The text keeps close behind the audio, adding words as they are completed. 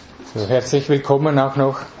So, herzlich willkommen auch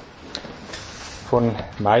noch von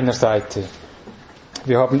meiner Seite.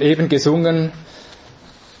 Wir haben eben gesungen,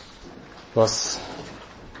 was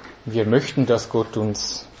wir möchten, dass Gott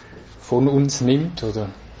uns von uns nimmt, oder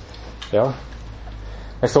ja,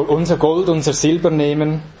 er soll unser Gold, unser Silber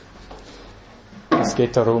nehmen. Es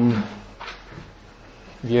geht darum,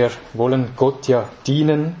 wir wollen Gott ja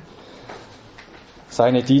dienen,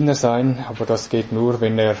 seine Diener sein, aber das geht nur,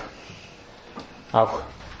 wenn er auch,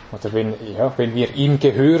 oder wenn wir ihm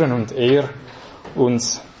gehören und er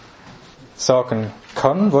uns sagen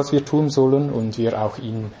kann, was wir tun sollen und wir auch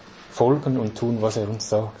ihm folgen und tun, was er uns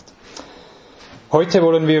sagt. Heute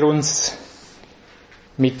wollen wir uns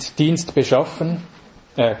mit Dienst beschäftigen,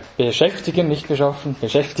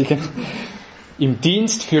 im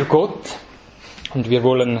Dienst für Gott, und wir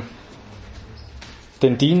wollen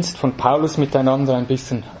den Dienst von Paulus miteinander ein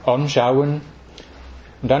bisschen anschauen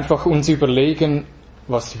und einfach uns überlegen,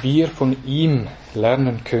 was wir von ihm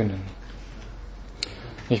lernen können.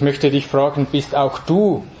 Ich möchte dich fragen, bist auch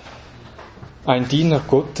du ein Diener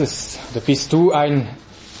Gottes? Oder bist du ein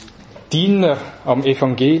Diener am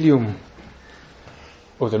Evangelium?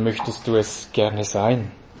 Oder möchtest du es gerne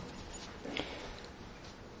sein?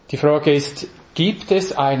 Die Frage ist, gibt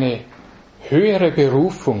es eine höhere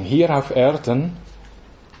Berufung hier auf Erden,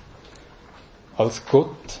 als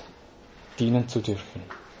Gott dienen zu dürfen?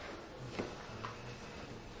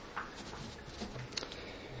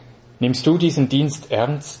 Nimmst du diesen Dienst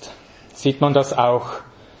ernst? Sieht man das auch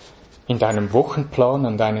in deinem Wochenplan,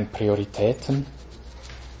 an deinen Prioritäten?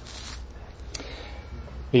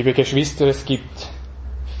 Liebe Geschwister, es gibt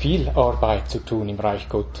viel Arbeit zu tun im Reich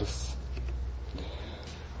Gottes.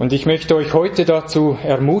 Und ich möchte euch heute dazu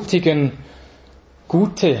ermutigen,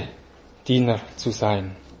 gute Diener zu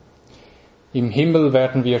sein. Im Himmel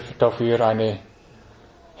werden wir dafür eine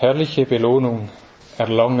herrliche Belohnung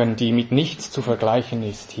erlangen, die mit nichts zu vergleichen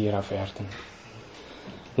ist hier auf Erden.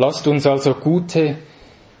 Lasst uns also gute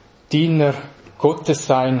Diener Gottes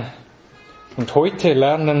sein und heute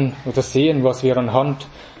lernen oder sehen, was wir anhand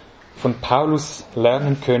von Paulus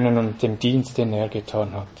lernen können und dem Dienst, den er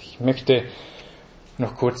getan hat. Ich möchte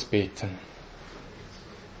noch kurz beten.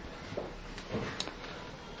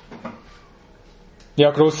 Ja,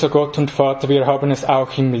 großer Gott und Vater, wir haben es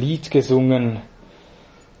auch im Lied gesungen.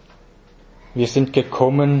 Wir sind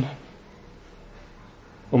gekommen,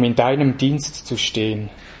 um in deinem Dienst zu stehen.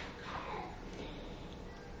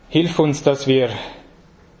 Hilf uns, dass wir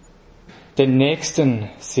den Nächsten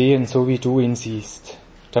sehen, so wie du ihn siehst,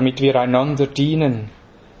 damit wir einander dienen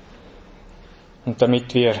und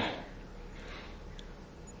damit wir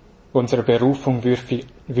unsere Berufung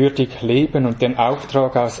würdig leben und den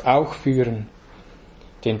Auftrag auch führen,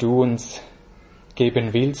 den du uns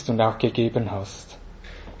geben willst und auch gegeben hast.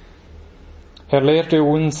 Herr, lehre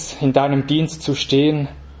uns, in deinem Dienst zu stehen.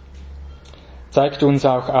 Zeig uns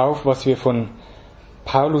auch auf, was wir von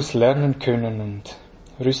Paulus lernen können, und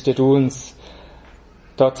rüste du uns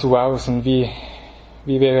dazu aus. Und wie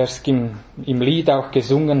wir es im Lied auch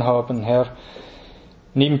gesungen haben, Herr,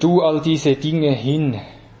 nimm du all diese Dinge hin,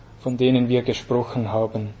 von denen wir gesprochen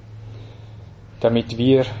haben, damit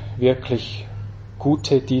wir wirklich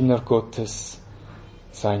gute Diener Gottes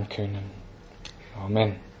sein können.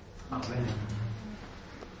 Amen. Amen.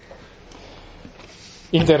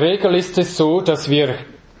 In der Regel ist es so, dass wir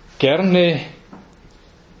gerne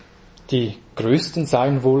die Größten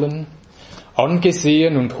sein wollen,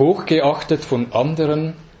 angesehen und hochgeachtet von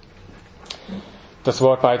anderen. Das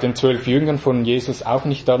war bei den 12 Jüngern von Jesus auch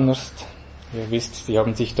nicht anders. Ihr wisst, sie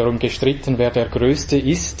haben sich darum gestritten, wer der Größte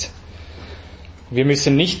ist. Wir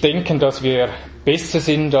müssen nicht denken, dass wir besser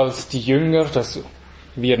sind als die Jünger, dass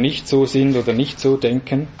wir nicht so sind oder nicht so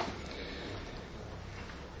denken.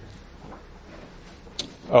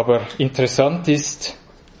 Aber interessant ist,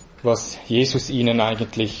 was Jesus ihnen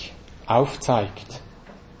eigentlich aufzeigt,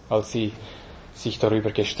 als sie sich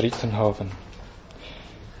darüber gestritten haben.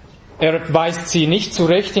 Er weist sie nicht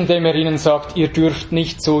zurecht, indem er ihnen sagt, ihr dürft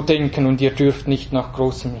nicht so denken und ihr dürft nicht nach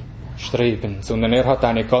Großem streben, sondern er hat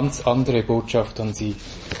eine ganz andere Botschaft an sie.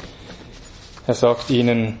 Er sagt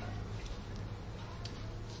ihnen,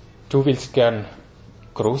 du willst gern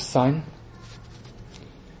groß sein?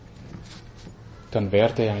 Dann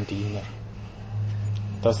werde ein Diener.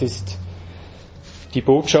 Das ist die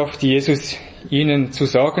Botschaft, die Jesus ihnen zu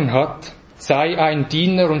sagen hat. Sei ein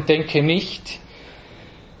Diener und denke nicht,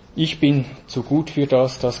 ich bin zu gut für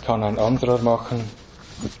das kann ein anderer machen.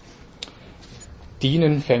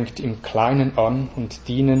 Dienen fängt im Kleinen an und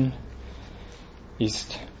dienen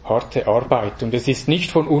ist harte Arbeit. Und es ist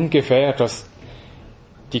nicht von ungefähr, dass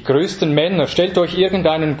die größten Männer, stellt euch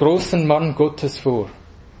irgendeinen großen Mann Gottes vor,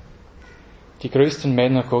 Die größten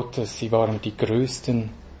Männer Gottes, sie waren die größten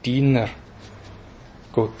Diener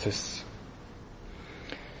Gottes.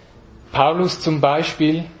 Paulus zum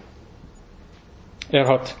Beispiel, er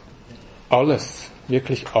hat alles,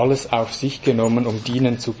 wirklich alles auf sich genommen, um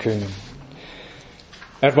dienen zu können.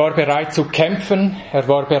 Er war bereit zu kämpfen, er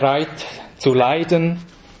war bereit zu leiden,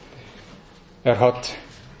 er hat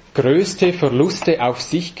größte Verluste auf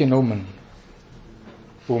sich genommen,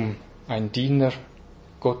 um ein Diener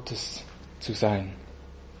Gottes zu sein.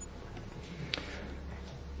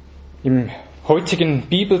 Im heutigen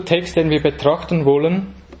Bibeltext, den wir betrachten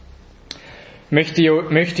wollen, möchte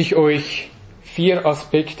ich euch 4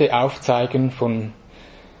 Aspekte aufzeigen von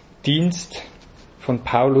Dienst von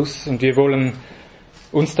Paulus, und wir wollen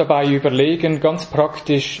uns dabei überlegen, ganz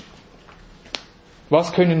praktisch,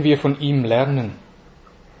 was können wir von ihm lernen?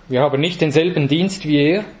 Wir haben nicht denselben Dienst wie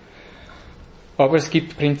er, aber es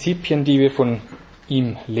gibt Prinzipien, die wir von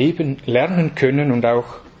ihm lernen können und auch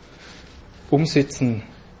umsetzen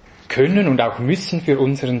können und auch müssen für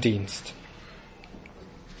unseren Dienst.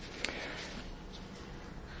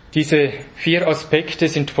 Diese 4 Aspekte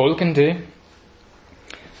sind folgende.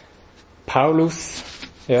 Paulus,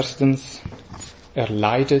 erstens, er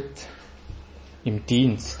leidet im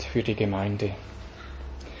Dienst für die Gemeinde.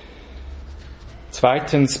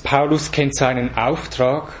 Zweitens, Paulus kennt seinen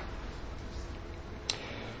Auftrag.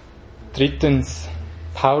 Drittens,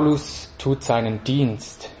 Paulus tut seinen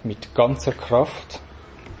Dienst mit ganzer Kraft.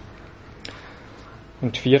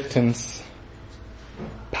 Und viertens,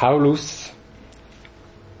 Paulus,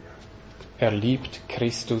 er liebt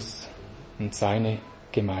Christus und seine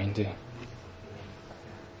Gemeinde.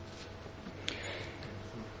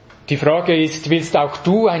 Die Frage ist, willst auch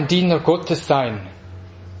du ein Diener Gottes sein?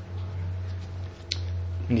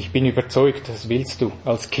 Und ich bin überzeugt, das willst du.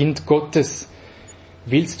 Als Kind Gottes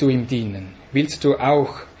willst du ihm dienen. Willst du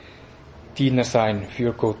auch Diener sein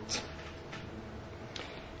für Gott?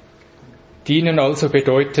 Dienen also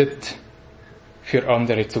bedeutet, für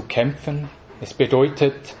andere zu kämpfen. Es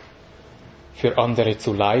bedeutet, für andere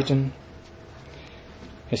zu leiden.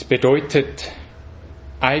 Es bedeutet,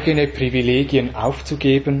 eigene Privilegien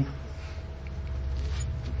aufzugeben.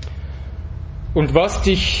 Und was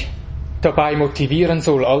dich dabei motivieren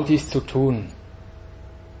soll, all dies zu tun,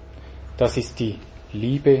 das ist die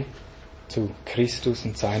Liebe zu Christus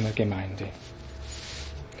und seiner Gemeinde.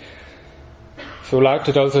 So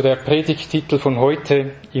lautet also der Predigttitel von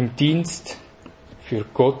heute: Im Dienst für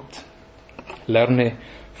Gott, lerne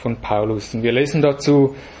von Paulus. Und wir lesen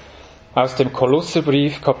dazu aus dem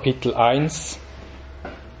Kolosserbrief Kapitel 1,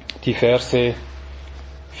 die Verse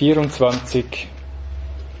 24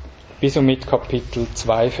 bis und mit Kapitel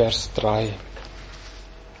 2, Vers 3.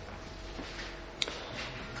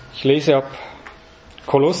 Ich lese ab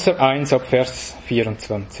Kolosser 1 ab Vers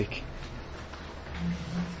 24.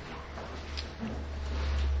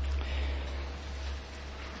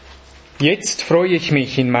 Jetzt freue ich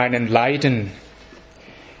mich in meinen Leiden,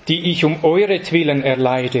 die ich um euretwillen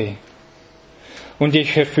erleide, und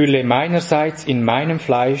ich erfülle meinerseits in meinem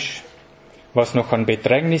Fleisch, was noch an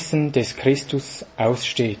Bedrängnissen des Christus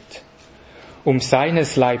aussteht, um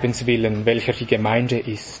seines Leibens willen, welcher die Gemeinde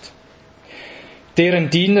ist. Deren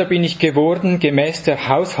Diener bin ich geworden, gemäß der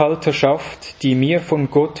Haushalterschaft, die mir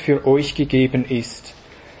von Gott für euch gegeben ist,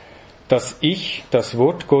 dass ich das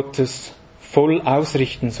Wort Gottes voll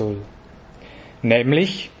ausrichten soll,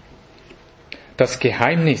 nämlich das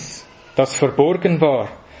Geheimnis, das verborgen war,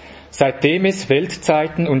 seitdem es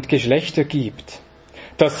Weltzeiten und Geschlechter gibt,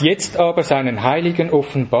 das jetzt aber seinen Heiligen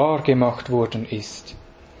offenbar gemacht worden ist.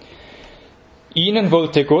 Ihnen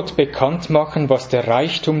wollte Gott bekannt machen, was der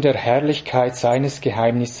Reichtum der Herrlichkeit seines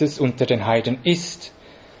Geheimnisses unter den Heiden ist,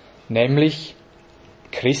 nämlich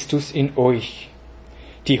Christus in euch,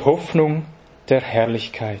 die Hoffnung der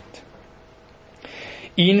Herrlichkeit.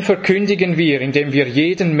 Ihn verkündigen wir, indem wir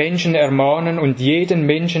jeden Menschen ermahnen und jeden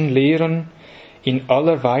Menschen lehren in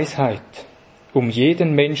aller Weisheit, um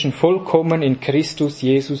jeden Menschen vollkommen in Christus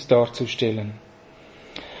Jesus darzustellen.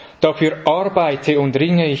 Dafür arbeite und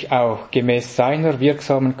ringe ich auch gemäß seiner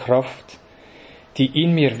wirksamen Kraft, die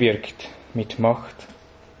in mir wirkt, mit Macht.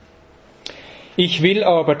 Ich will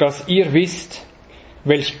aber, dass ihr wisst,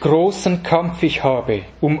 welch großen Kampf ich habe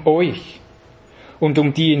um euch und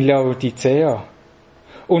um die in Laodicea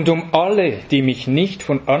und um alle, die mich nicht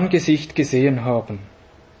von Angesicht gesehen haben,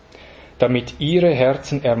 damit ihre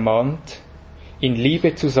Herzen ermahnt, in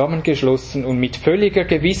Liebe zusammengeschlossen und mit völliger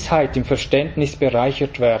Gewissheit im Verständnis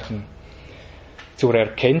bereichert werden, zur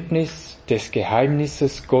Erkenntnis des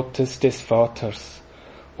Geheimnisses Gottes des Vaters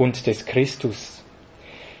und des Christus,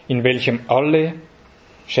 in welchem alle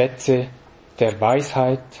Schätze der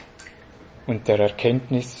Weisheit und der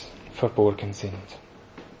Erkenntnis verborgen sind.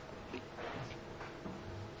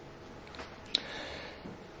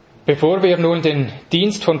 Bevor wir nun den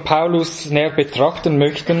Dienst von Paulus näher betrachten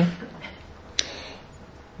möchten,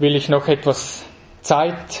 will ich noch etwas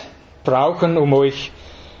Zeit brauchen, um euch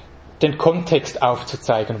den Kontext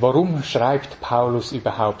aufzuzeigen. Warum schreibt Paulus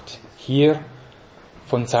überhaupt hier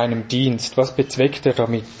von seinem Dienst? Was bezweckt er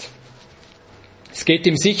damit? Es geht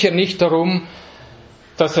ihm sicher nicht darum,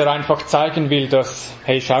 dass er einfach zeigen will, dass,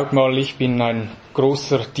 hey, schaut mal, ich bin ein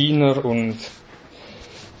großer Diener und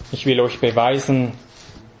ich will euch beweisen,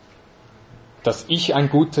 dass ich ein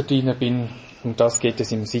guter Diener bin. Um das geht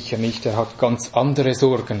es ihm sicher nicht. Er hat ganz andere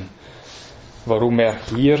Sorgen, warum er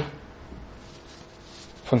hier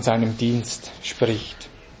von seinem Dienst spricht.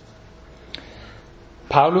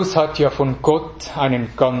 Paulus hat ja von Gott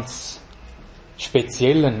einen ganz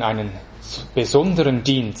speziellen, einen besonderen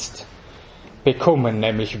Dienst bekommen,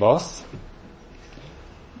 nämlich was?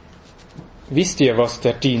 Wisst ihr, was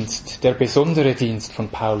der Dienst, der besondere Dienst von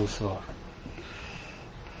Paulus war?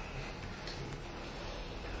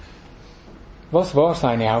 Was war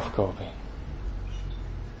seine Aufgabe?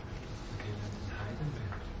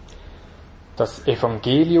 Das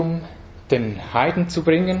Evangelium den Heiden zu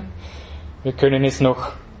bringen. Wir können es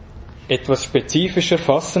noch etwas spezifischer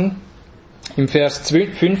fassen. Im Vers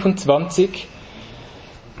 25,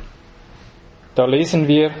 da lesen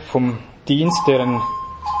wir vom Dienst, deren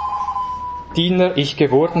Diener ich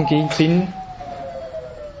geworden bin,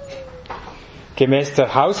 gemäß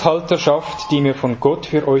der Haushalterschaft, die mir von Gott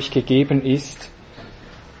für euch gegeben ist.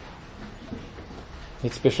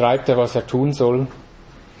 Jetzt beschreibt er, was er tun soll.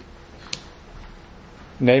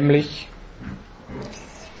 Nämlich,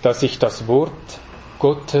 dass ich das Wort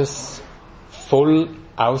Gottes voll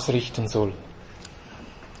ausrichten soll.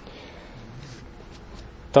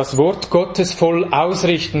 Das Wort Gottes voll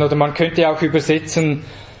ausrichten, oder man könnte auch übersetzen,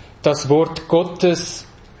 das Wort Gottes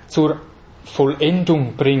zur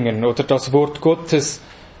Vollendung bringen oder das Wort Gottes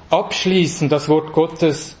abschließen, das Wort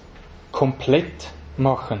Gottes komplett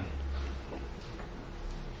machen.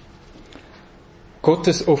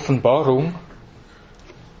 Gottes Offenbarung,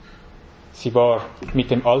 sie war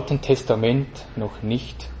mit dem Alten Testament noch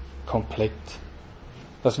nicht komplett.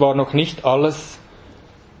 Das war noch nicht alles,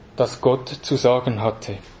 das Gott zu sagen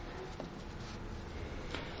hatte.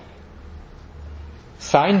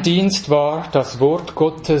 Sein Dienst war, das Wort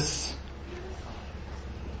Gottes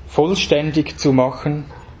vollständig zu machen,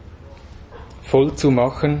 voll zu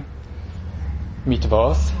machen. Mit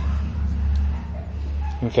was?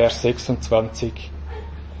 Im Vers 26.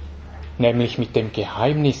 Nämlich mit dem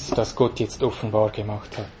Geheimnis, das Gott jetzt offenbar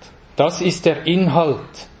gemacht hat. Das ist der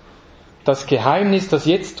Inhalt. Das Geheimnis, das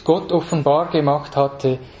jetzt Gott offenbar gemacht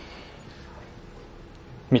hatte,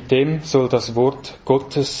 mit dem soll das Wort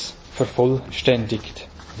Gottes vervollständigt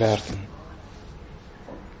werden.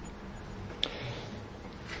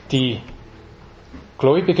 Die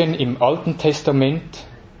Gläubigen im Alten Testament,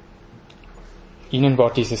 ihnen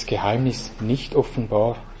war dieses Geheimnis nicht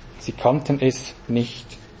offenbar. Sie kannten es nicht.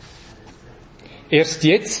 Erst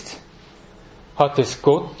jetzt hat es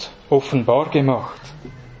Gott offenbar gemacht.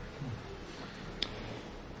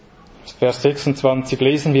 Vers 26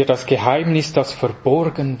 lesen wir das Geheimnis, das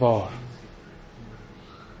verborgen war.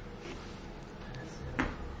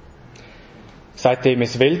 Seitdem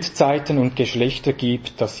es Weltzeiten und Geschlechter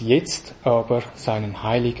gibt, das jetzt aber seinen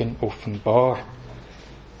Heiligen offenbar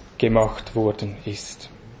gemacht worden ist.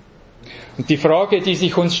 Und die Frage, die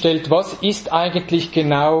sich uns stellt, was ist eigentlich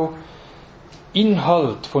genau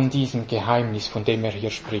Inhalt von diesem Geheimnis, von dem er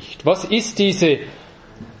hier spricht? Was ist diese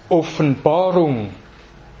Offenbarung,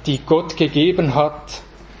 die Gott gegeben hat,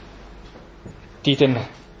 die den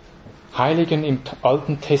Heiligen im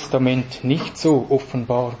Alten Testament nicht so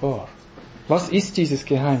offenbar war? Was ist dieses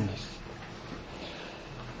Geheimnis?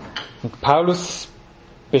 Und Paulus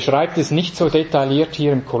beschreibt es nicht so detailliert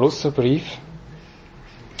hier im Kolosserbrief,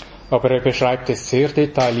 aber er beschreibt es sehr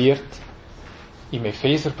detailliert im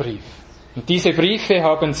Epheserbrief. Und diese Briefe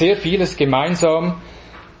haben sehr vieles gemeinsam.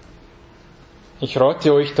 Ich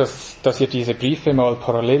rate euch, dass ihr diese Briefe mal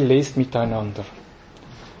parallel lest miteinander.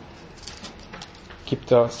 Es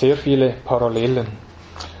gibt da sehr viele Parallelen.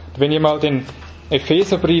 Und wenn ihr mal den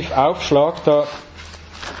Epheserbrief aufschlagt, da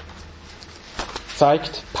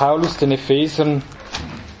zeigt Paulus den Ephesern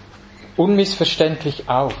unmissverständlich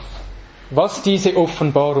auf, was diese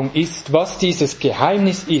Offenbarung ist, was dieses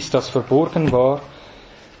Geheimnis ist, das verborgen war,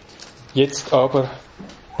 jetzt aber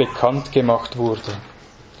bekannt gemacht wurde.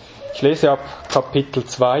 Ich lese ab Kapitel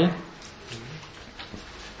 2.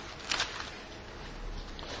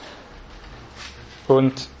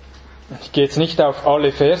 Und Ich gehe jetzt nicht auf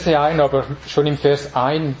alle Verse ein, aber schon im Vers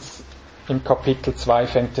 1 im Kapitel 2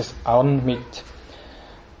 fängt es an mit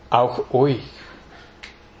auch euch.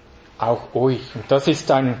 Auch euch. Und das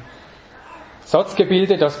ist ein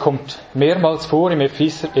Satzgebilde, das kommt mehrmals vor im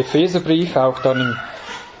Epheserbrief, auch dann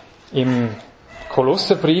im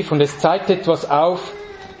Kolosserbrief, und es zeigt etwas auf,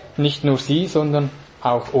 nicht nur sie, sondern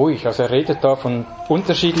auch euch. Also er redet da von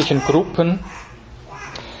unterschiedlichen Gruppen.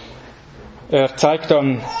 Er zeigt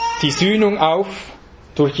dann die Sühnung auf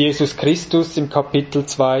durch Jesus Christus im Kapitel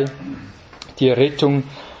 2, die Errettung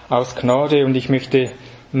aus Gnade, und ich möchte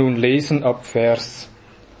nun lesen ab Vers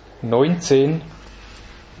 19.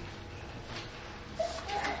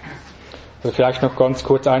 Oder vielleicht noch ganz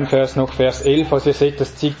kurz ein Vers noch, Vers 11. Also ihr seht,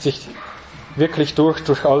 das zieht sich wirklich durch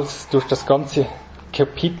das ganze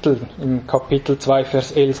Kapitel, im Kapitel 2,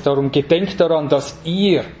 Vers 11. Darum gedenkt daran, dass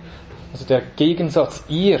ihr, also der Gegensatz,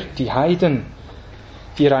 ihr, die Heiden,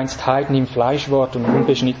 die ihr einst Heiden im Fleisch wart und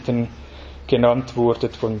unbeschnitten genannt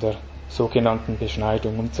wurdet von der sogenannten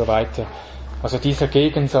Beschneidung und so weiter. Also dieser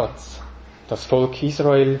Gegensatz, das Volk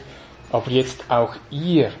Israel, aber jetzt auch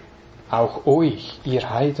ihr, auch euch, ihr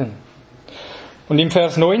Heiden. Und im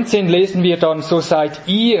Vers 19 lesen wir dann, so seid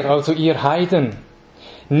ihr, also ihr Heiden,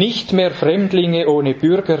 nicht mehr Fremdlinge ohne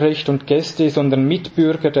Bürgerrecht und Gäste, sondern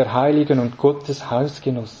Mitbürger der Heiligen und Gottes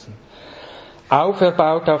Hausgenossen.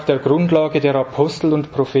 Auferbaut auf der Grundlage der Apostel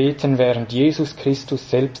und Propheten, während Jesus Christus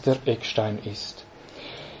selbst der Eckstein ist,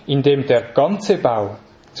 in dem der ganze Bau,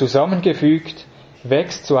 zusammengefügt,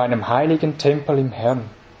 wächst zu einem heiligen Tempel im Herrn,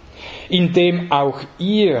 in dem auch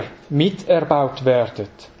ihr miterbaut werdet,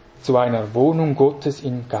 zu einer Wohnung Gottes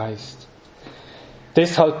im Geist.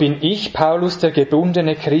 Deshalb bin ich, Paulus, der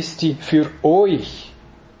Gebundene Christi, für euch,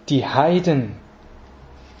 die Heiden.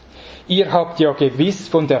 Ihr habt ja gewiss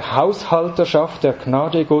von der Haushalterschaft der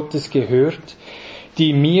Gnade Gottes gehört,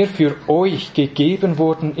 die mir für euch gegeben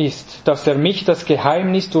worden ist, dass er mich das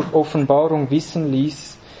Geheimnis durch Offenbarung wissen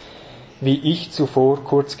ließ, wie ich zuvor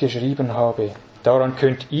kurz geschrieben habe. Daran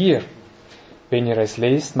könnt ihr, wenn ihr es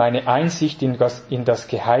lest, meine Einsicht in das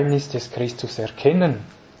Geheimnis des Christus erkennen,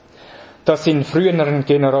 das in früheren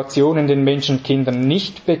Generationen den Menschenkindern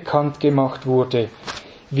nicht bekannt gemacht wurde,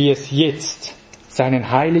 wie es jetzt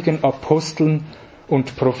seinen heiligen Aposteln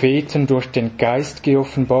und Propheten durch den Geist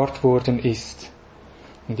geoffenbart worden ist.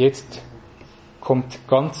 Und jetzt kommt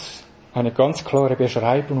eine ganz klare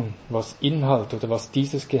Beschreibung, was Inhalt oder was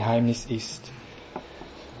dieses Geheimnis ist.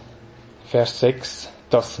 Vers 6,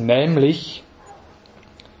 dass nämlich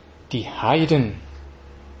die Heiden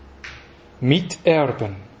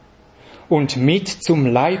Miterben und mit zum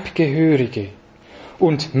Leib Gehörige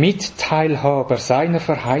und Mitteilhaber seiner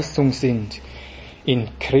Verheißung sind in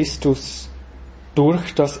Christus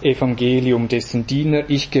durch das Evangelium, dessen Diener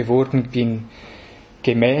ich geworden bin,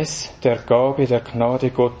 gemäß der Gabe der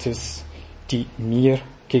Gnade Gottes, die mir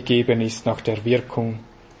gegeben ist nach der Wirkung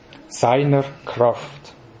seiner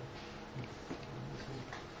Kraft.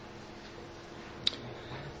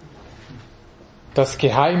 Das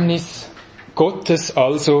Geheimnis Gottes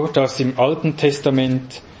also, das im Alten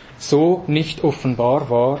Testament so nicht offenbar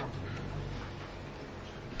war,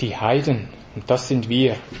 die Heiden, und das sind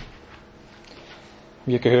wir.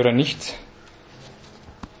 Wir gehören nicht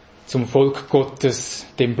zum Volk Gottes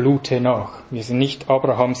dem Blute nach. Wir sind nicht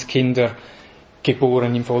Abrahams Kinder,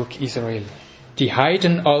 geboren im Volk Israel. Die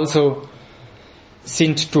Heiden also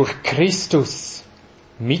sind durch Christus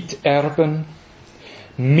Miterben,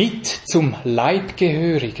 mit zum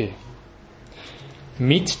Leibgehörige,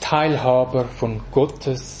 Mitteilhaber von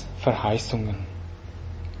Gottes Verheißungen.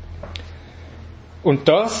 Und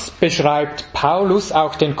das beschreibt Paulus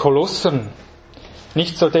auch den Kolossern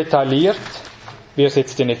nicht so detailliert, wie er es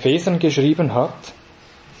jetzt den Ephesern geschrieben hat,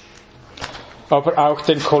 aber auch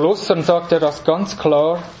den Kolossern sagt er das ganz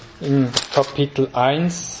klar im Kapitel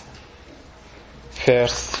 1,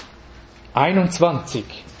 Vers 21,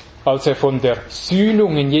 als er von der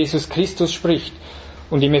Sühnung in Jesus Christus spricht.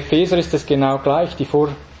 Und im Epheser ist es genau gleich.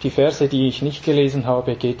 Die Verse, die ich nicht gelesen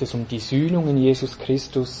habe, geht es um die Sühnung in Jesus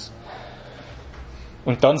Christus.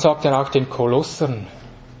 Und dann sagt er auch den Kolossern,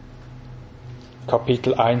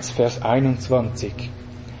 Kapitel 1, Vers 21,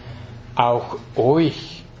 auch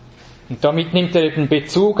euch. Und damit nimmt er eben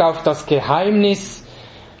Bezug auf das Geheimnis,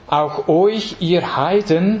 auch euch, ihr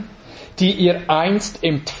Heiden, die ihr einst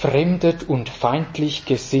entfremdet und feindlich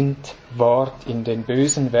gesinnt wart in den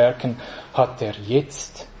bösen Werken, hat er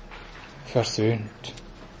jetzt versöhnt.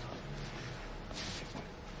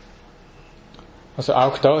 Also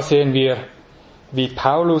auch da sehen wir, wie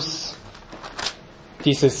Paulus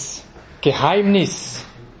dieses Geheimnis,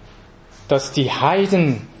 dass die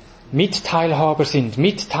Heiden Mitteilhaber sind,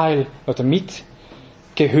 Mitgehörige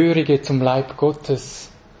zum Leib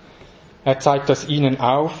Gottes. Er zeigt das ihnen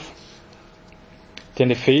auf,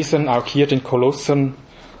 den Ephesern, auch hier den Kolossern,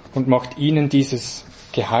 und macht ihnen dieses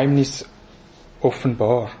Geheimnis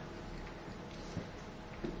offenbar.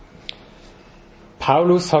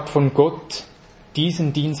 Paulus hat von Gott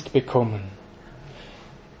diesen Dienst bekommen,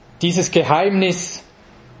 dieses Geheimnis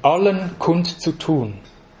allen kundzutun,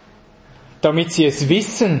 damit sie es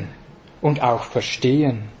wissen und auch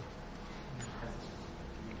verstehen.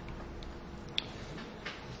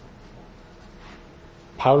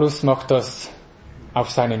 Paulus macht das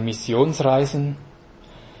auf seinen Missionsreisen.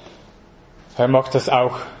 Er macht das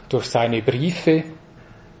auch durch seine Briefe.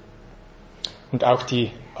 Und auch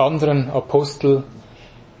die anderen Apostel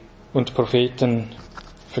und Propheten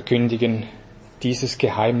verkündigen dieses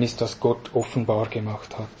Geheimnis, das Gott offenbar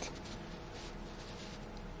gemacht hat.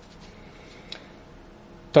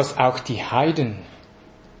 Dass auch die Heiden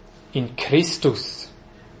in Christus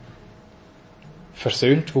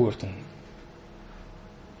versöhnt wurden,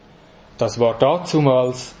 das war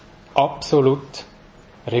dazumals absolut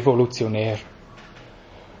revolutionär.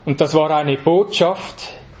 Und das war eine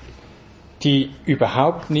Botschaft, die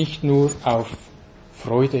überhaupt nicht nur auf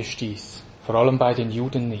Freude stieß, vor allem bei den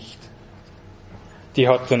Juden nicht. Die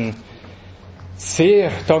hatten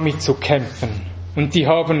sehr damit zu kämpfen und die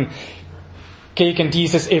haben gegen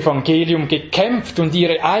dieses Evangelium gekämpft und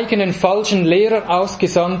ihre eigenen falschen Lehrer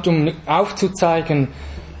ausgesandt, um aufzuzeigen,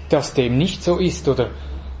 dass dem nicht so ist, oder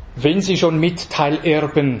wenn sie schon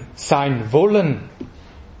Mitteilerben sein wollen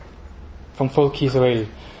vom Volk Israel,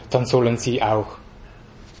 dann sollen sie auch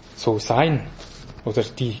so sein oder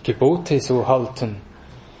die Gebote so halten,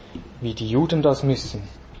 wie die Juden das müssen.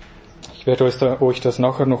 Ich werde euch das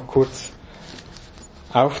nachher noch kurz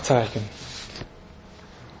aufzeigen.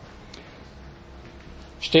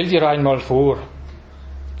 Stell dir einmal vor,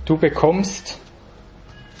 du bekommst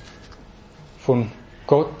von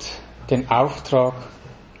Gott den Auftrag,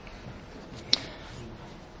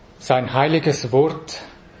 sein heiliges Wort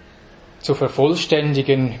zu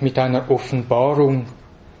vervollständigen mit einer Offenbarung,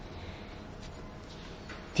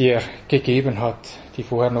 die er gegeben hat, die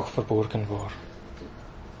vorher noch verborgen war.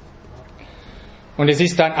 Und es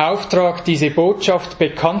ist ein Auftrag, diese Botschaft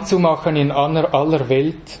bekannt zu machen in aller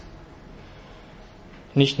Welt.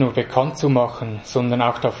 Nicht nur bekannt zu machen, sondern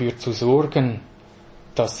auch dafür zu sorgen,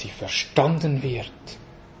 dass sie verstanden wird.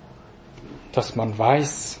 Dass man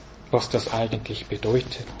weiß, was das eigentlich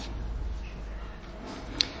bedeutet.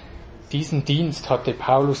 Diesen Dienst hatte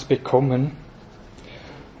Paulus bekommen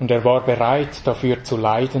und er war bereit, dafür zu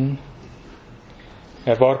leiden.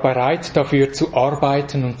 Er war bereit, dafür zu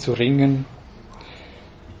arbeiten und zu ringen.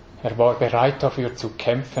 Er war bereit, dafür zu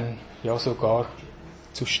kämpfen, ja sogar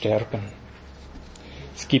zu sterben.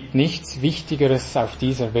 Es gibt nichts Wichtigeres auf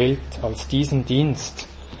dieser Welt, als diesen Dienst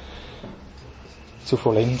zu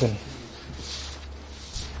vollenden.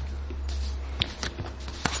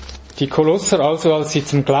 Die Kolosser also, als sie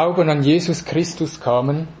zum Glauben an Jesus Christus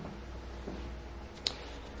kamen,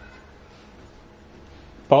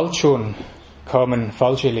 bald schon kamen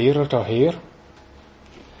falsche Lehrer daher,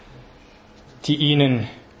 die ihnen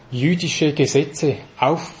jüdische Gesetze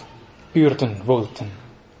aufbürden wollten.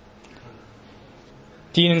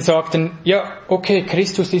 Die ihnen sagten, ja, okay,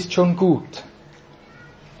 Christus ist schon gut,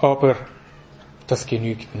 aber das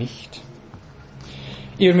genügt nicht.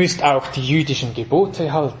 Ihr müsst auch die jüdischen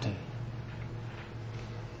Gebote halten.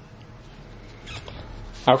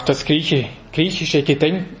 Auch das griechische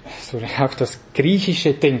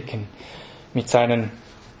Denken mit seinen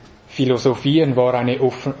Philosophien war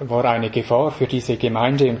eine Gefahr für diese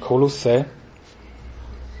Gemeinde in Kolosse.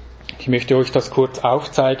 Ich möchte euch das kurz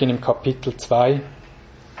aufzeigen im Kapitel 2,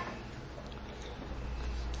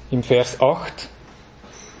 im Vers 8.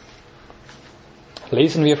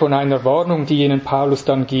 Lesen wir von einer Warnung, die ihnen Paulus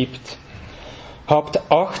dann gibt.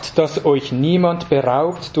 Habt Acht, dass euch niemand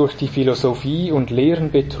beraubt durch die Philosophie und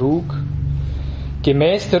leeren Betrug,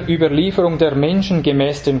 gemäß der Überlieferung der Menschen,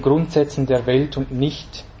 gemäß den Grundsätzen der Welt und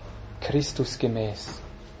nicht Christus gemäß.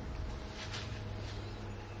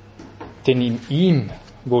 Denn in ihm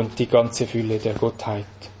wohnt die ganze Fülle der Gottheit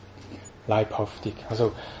leibhaftig.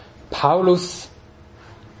 Also Paulus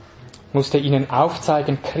musste ihnen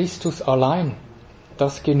aufzeigen, Christus allein,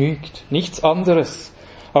 das genügt, nichts anderes.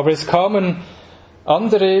 Aber es kamen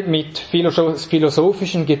andere mit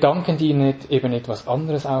philosophischen Gedanken, die ihnen eben etwas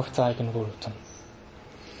anderes aufzeigen wollten.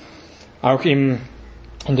 Auch in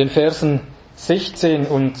den Versen 16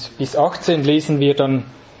 und bis 18 lesen wir dann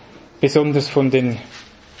besonders von den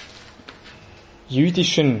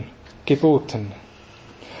jüdischen Geboten.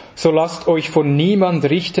 so lasst euch von niemand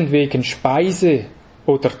richten wegen Speise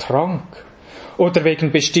oder Trank oder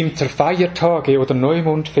wegen bestimmter Feiertage oder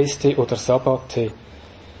Neumondfeste oder Sabbate,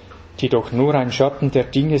 die doch nur ein Schatten der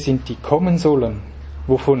Dinge sind, die kommen sollen,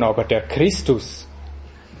 wovon aber der Christus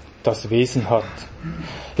das Wesen hat.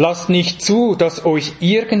 Lasst nicht zu, dass euch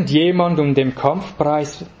irgendjemand um den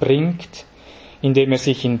Kampfpreis bringt, indem er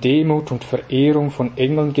sich in Demut und Verehrung von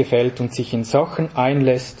Engeln gefällt und sich in Sachen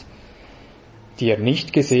einlässt, die er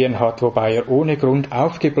nicht gesehen hat, wobei er ohne Grund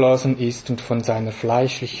aufgeblasen ist und von seiner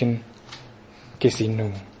fleischlichen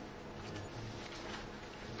Gesinnung.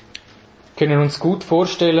 Wir können uns gut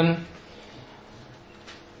vorstellen,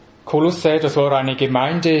 Kolossä, das war eine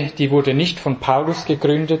Gemeinde, die wurde nicht von Paulus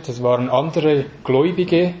gegründet, es waren andere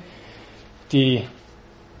Gläubige, die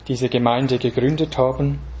diese Gemeinde gegründet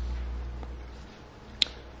haben.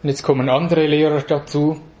 Und jetzt kommen andere Lehrer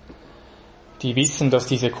dazu, die wissen, dass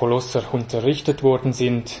diese Kolosser unterrichtet worden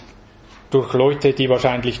sind durch Leute, die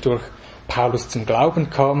wahrscheinlich durch Paulus zum Glauben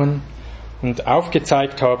kamen und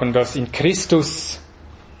aufgezeigt haben, dass in Christus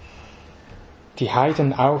die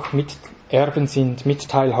Heiden auch Miterben sind,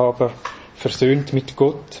 Mitteilhaber, versöhnt mit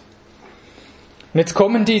Gott. Und jetzt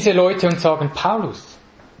kommen diese Leute und sagen, Paulus,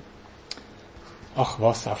 ach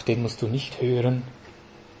was, auf den musst du nicht hören.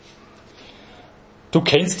 Du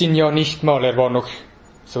kennst ihn ja nicht mal, er war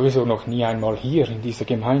sowieso noch nie einmal hier in dieser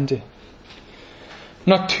Gemeinde.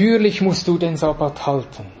 Natürlich musst du den Sabbat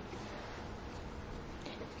halten.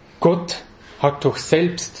 Gott hat doch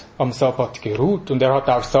selbst am Sabbat geruht und er hat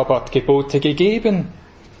auch Sabbatgebote gegeben.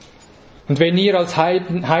 Und wenn ihr als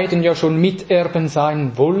Heiden ja schon Miterben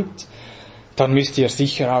sein wollt, dann müsst ihr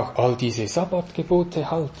sicher auch all diese Sabbatgebote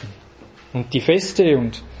halten. Und die Feste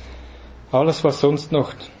und alles, was sonst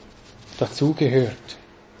noch dazugehört.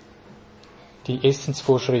 Die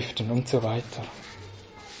Essensvorschriften und so weiter.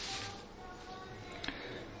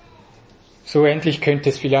 So ähnlich könnte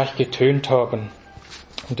es vielleicht getönt haben.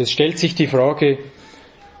 Und es stellt sich die Frage,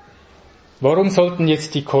 warum sollten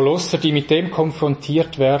jetzt die Kolosser, die mit dem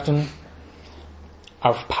konfrontiert werden,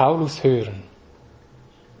 auf Paulus hören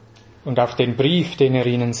und auf den Brief, den er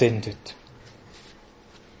ihnen sendet?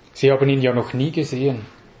 Sie haben ihn ja noch nie gesehen,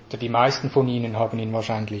 oder die meisten von ihnen haben ihn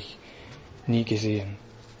wahrscheinlich nie gesehen.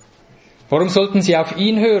 Warum sollten sie auf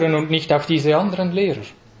ihn hören und nicht auf diese anderen Lehrer?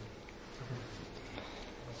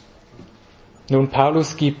 Nun,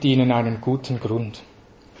 Paulus gibt ihnen einen guten Grund.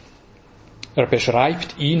 Er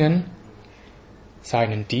beschreibt ihnen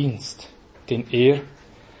seinen Dienst, den er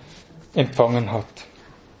empfangen hat.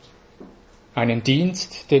 Einen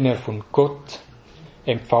Dienst, den er von Gott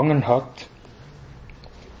empfangen hat,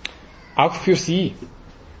 auch für sie,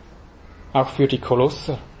 auch für die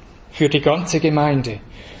Kolosser, für die ganze Gemeinde,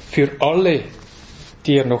 für alle,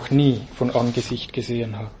 die er noch nie von Angesicht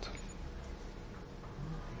gesehen hat.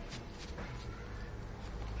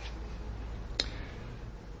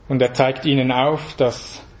 Und er zeigt ihnen auf,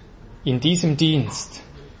 dass in diesem Dienst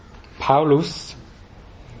Paulus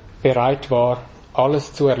bereit war,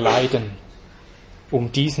 alles zu erleiden,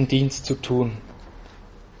 um diesen Dienst zu tun.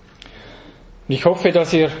 Und ich hoffe,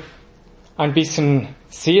 dass ihr ein bisschen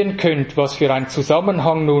sehen könnt, was für ein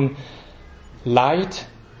Zusammenhang nun Leid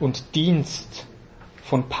und Dienst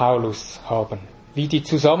von Paulus haben, wie die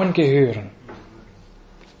zusammengehören.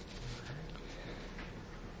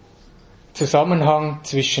 Zusammenhang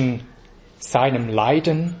zwischen seinem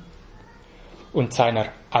Leiden und seiner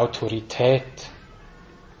Autorität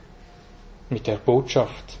mit der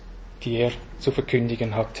Botschaft, die er zu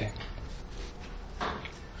verkündigen hatte.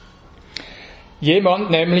 Jemand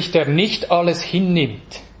nämlich, der nicht alles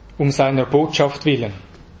hinnimmt um seiner Botschaft willen,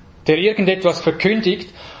 der irgendetwas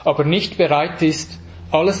verkündigt, aber nicht bereit ist,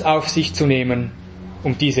 alles auf sich zu nehmen,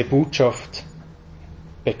 um diese Botschaft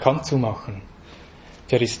bekannt zu machen,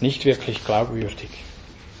 der ist nicht wirklich glaubwürdig.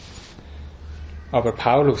 Aber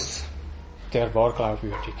Paulus, der war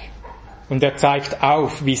glaubwürdig. Und er zeigt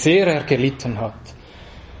auf, wie sehr er gelitten hat,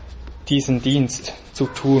 diesen Dienst zu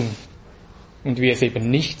tun. Und wie es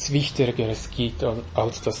eben nichts Wichtigeres gibt,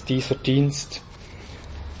 als dass dieser Dienst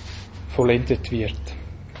vollendet wird.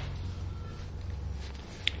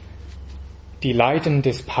 Die Leiden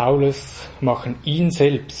des Paulus machen ihn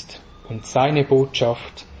selbst und seine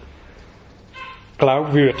Botschaft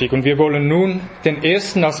glaubwürdig. Und wir wollen nun den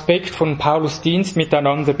ersten Aspekt von Paulus' Dienst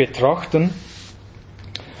miteinander betrachten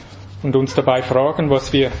und uns dabei fragen,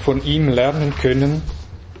 was wir von ihm lernen können.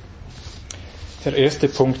 Der erste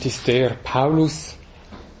Punkt ist der, Paulus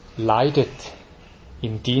leidet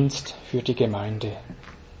im Dienst für die Gemeinde.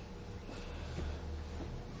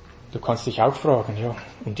 Du kannst dich auch fragen, ja,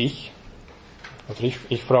 und ich? Oder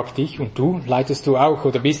ich frage dich, und du, leidest du auch,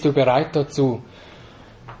 oder bist du bereit dazu,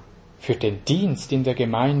 für den Dienst in der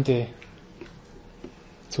Gemeinde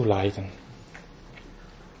zu leiden.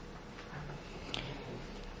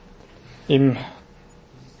 Im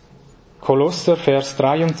Kolosser Vers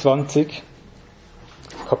 23,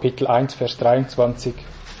 Kapitel 1, Vers 23,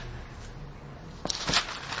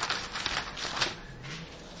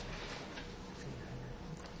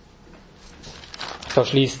 da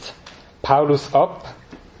schließt Paulus ab,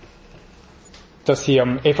 dass sie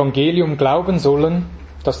am Evangelium glauben sollen,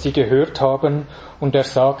 das sie gehört haben, und er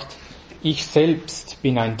sagt, ich selbst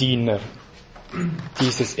bin ein Diener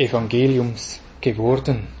dieses Evangeliums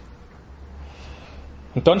geworden.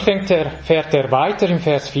 Und dann fährt er weiter im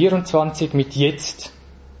Vers 24 mit jetzt.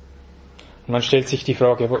 Und man stellt sich die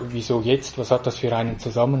Frage, wieso jetzt? Was hat das für einen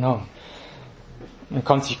Zusammenhang? Man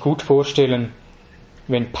kann sich gut vorstellen,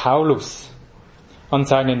 wenn Paulus an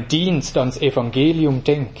seinen Dienst, ans Evangelium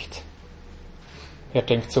denkt, er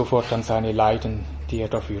denkt sofort an seine Leiden, die er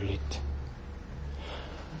dafür litt.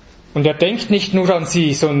 Und er denkt nicht nur an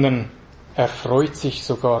sie, sondern er freut sich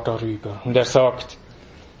sogar darüber. Und er sagt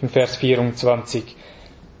im Vers 24,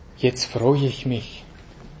 jetzt freue ich mich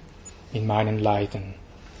in meinen Leiden,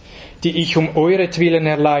 die ich um euretwillen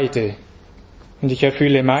erleide. Und ich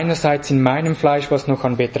erfülle meinerseits in meinem Fleisch, was noch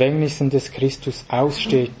an Bedrängnissen des Christus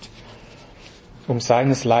aussteht, um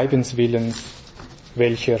seines Leibes willen,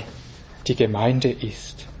 welcher die Gemeinde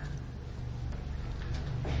ist.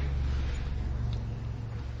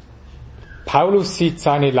 Paulus sieht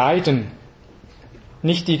seine Leiden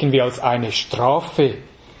nicht irgendwie als eine Strafe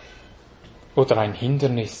oder ein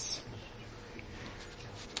Hindernis,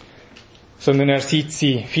 sondern er sieht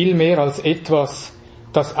sie vielmehr als etwas,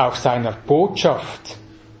 das auch seiner Botschaft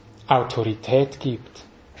Autorität gibt,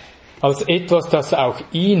 als etwas, das auch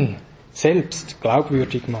ihn selbst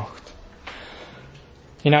glaubwürdig macht.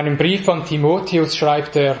 In einem Brief an Timotheus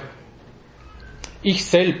schreibt er, ich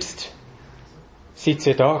selbst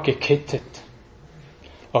sitze da gekettet,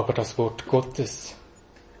 aber das Wort Gottes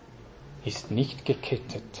ist nicht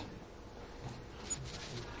gekettet.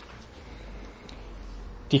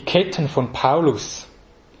 Die Ketten von Paulus,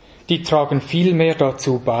 die tragen vielmehr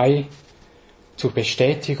dazu bei, zur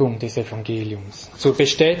Bestätigung des Evangeliums, zur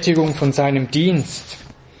Bestätigung von seinem Dienst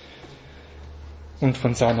und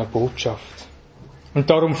von seiner Botschaft. Und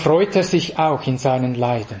darum freut er sich auch in seinen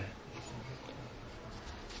Leiden,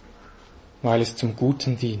 weil es zum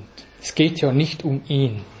Guten dient. Es geht ja nicht um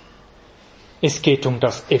ihn. Es geht um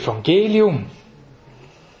das Evangelium.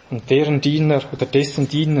 Und deren Diener oder dessen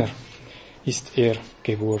Diener ist er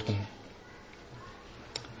geworden.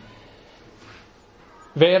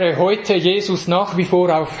 Wäre heute Jesus nach wie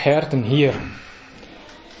vor auf Erden hier,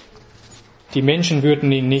 die Menschen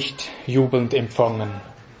würden ihn nicht jubelnd empfangen.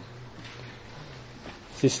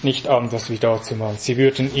 Es ist nicht anders wie dazumals. Sie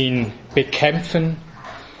würden ihn bekämpfen,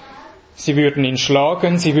 sie würden ihn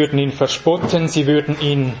schlagen, sie würden ihn verspotten, sie würden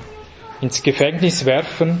ihn ins Gefängnis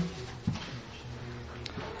werfen.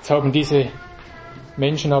 Jetzt haben diese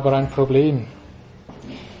Menschen aber ein Problem.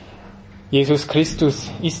 Jesus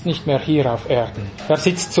Christus ist nicht mehr hier auf Erden. Er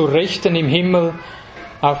sitzt zur Rechten im Himmel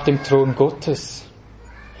auf dem Thron Gottes.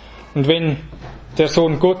 Und wenn der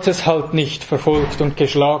Sohn Gottes halt nicht verfolgt und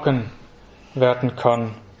geschlagen werden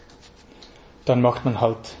kann, dann macht man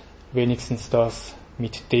halt wenigstens das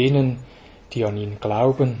mit denen, die an ihn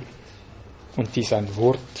glauben und die sein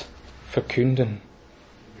Wort verkünden.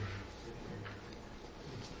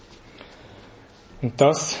 Und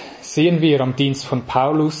das sehen wir am Dienst von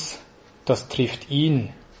Paulus, das trifft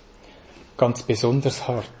ihn ganz besonders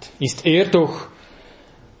hart. Ist er doch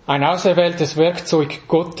ein auserwähltes Werkzeug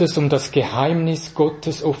Gottes, um das Geheimnis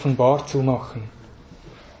Gottes offenbar zu machen,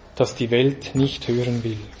 das die Welt nicht hören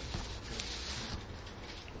will.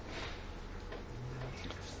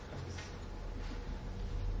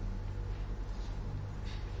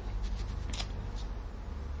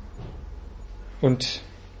 Und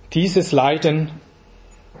dieses Leiden,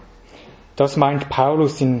 das meint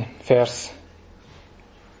Paulus in Vers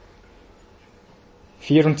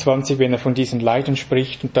 24, wenn er von diesen Leiden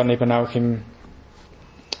spricht und dann eben auch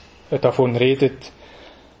davon redet,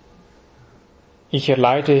 ich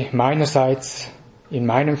erleide meinerseits in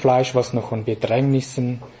meinem Fleisch, was noch an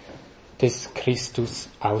Bedrängnissen des Christus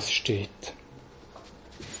aussteht.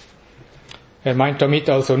 Er meint damit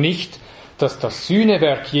also nicht, dass das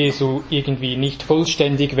Sühnewerk Jesu irgendwie nicht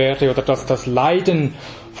vollständig wäre oder dass das Leiden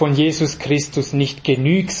von Jesus Christus nicht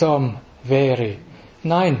genügsam wäre.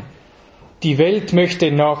 Nein, die Welt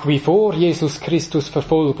möchte nach wie vor Jesus Christus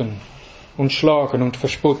verfolgen und schlagen und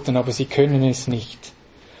verspotten, aber sie können es nicht.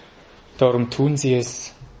 Darum tun sie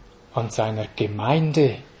es an seiner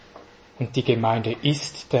Gemeinde. Und die Gemeinde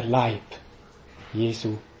ist der Leib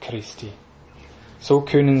Jesu Christi. So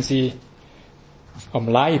können sie am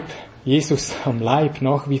Leib, Jesus am Leib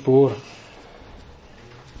nach wie vor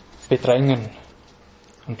bedrängen.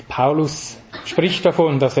 Und Paulus spricht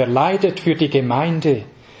davon, dass er leidet für die Gemeinde,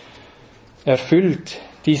 erfüllt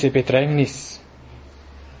diese Bedrängnis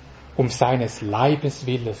um seines Leibes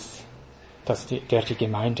Willens, der die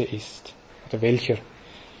Gemeinde ist, oder welcher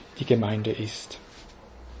die Gemeinde ist.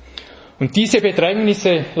 Und diese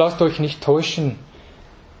Bedrängnisse, lasst euch nicht täuschen,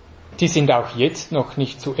 die sind auch jetzt noch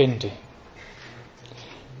nicht zu Ende.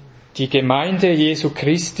 Die Gemeinde Jesu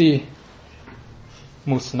Christi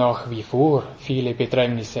muss nach wie vor viele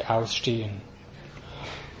Bedrängnisse ausstehen.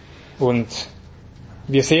 Und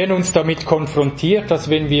wir sehen uns damit konfrontiert, dass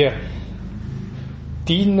wenn wir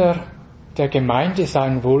Diener der Gemeinde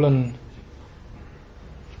sein wollen,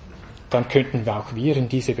 dann könnten auch wir in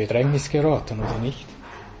diese Bedrängnis geraten, oder nicht?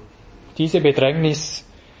 Diese Bedrängnis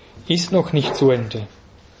ist noch nicht zu Ende.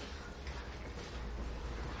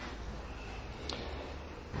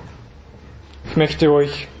 Ich möchte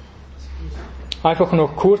euch einfach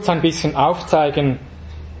noch kurz ein bisschen aufzeigen,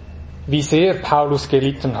 wie sehr Paulus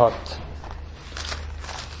gelitten hat.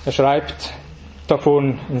 Er schreibt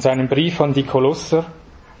davon in seinem Brief an die Korinther,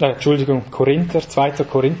 2.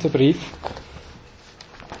 Korintherbrief.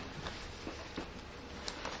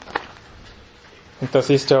 Und das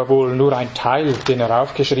ist ja wohl nur ein Teil, den er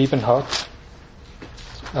aufgeschrieben hat.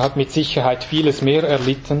 Er hat mit Sicherheit vieles mehr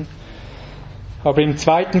erlitten. Aber im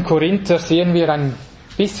 2. Korinther sehen wir ein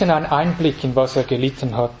bisschen einen Einblick in was er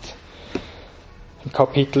gelitten hat. Im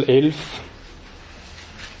Kapitel 11.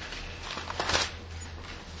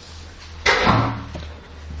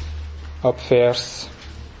 Ab Vers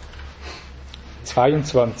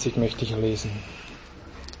 22 möchte ich lesen.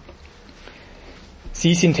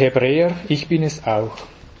 Sie sind Hebräer, ich bin es auch.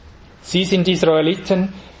 Sie sind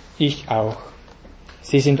Israeliten, ich auch.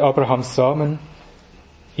 Sie sind Abrahams Samen,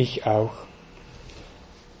 ich auch.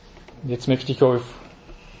 Jetzt möchte ich euch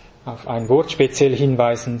auf ein Wort speziell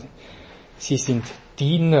hinweisen. Sie sind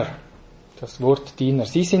Diener. Das Wort Diener.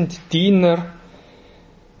 Sie sind Diener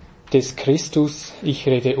des Christus. Ich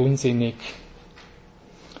rede unsinnig.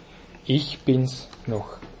 Ich bin's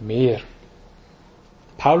noch mehr.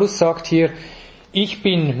 Paulus sagt hier, ich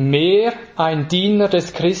bin mehr ein Diener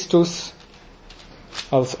des Christus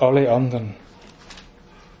als alle anderen.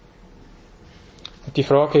 Und die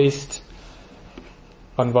Frage ist,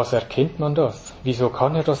 an was erkennt man das? Wieso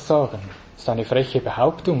kann er das sagen? Das ist eine freche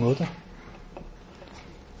Behauptung, oder?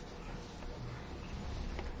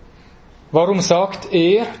 Warum sagt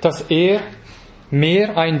er, dass er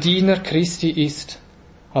mehr ein Diener Christi ist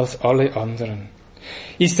als alle anderen?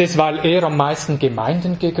 Ist es, weil er am meisten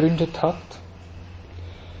Gemeinden gegründet hat?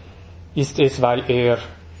 Ist es, weil er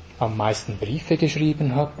am meisten Briefe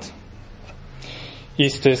geschrieben hat?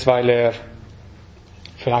 Ist es, weil er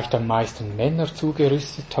vielleicht am meisten Männer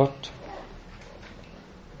zugerüstet hat?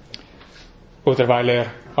 Oder weil er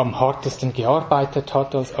am hartesten gearbeitet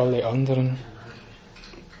hat als alle anderen?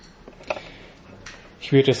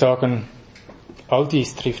 Ich würde sagen, all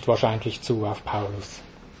dies trifft wahrscheinlich zu auf Paulus.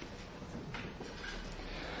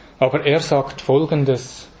 Aber er sagt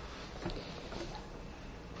Folgendes,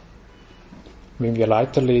 wenn wir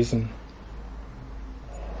weiterlesen.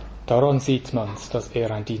 Daran sieht man's, dass er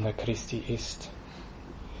ein Diener Christi ist.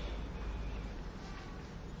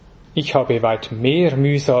 Ich habe weit mehr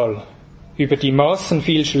Mühsal, über die Maßen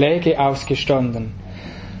viel Schläge ausgestanden,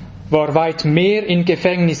 war weit mehr in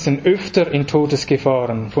Gefängnissen, öfter in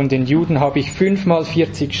Todesgefahren. Von den Juden habe ich 5-mal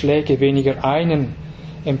 40 Schläge, weniger einen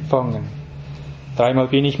empfangen. 3-mal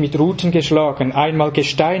bin ich mit Ruten geschlagen, 1-mal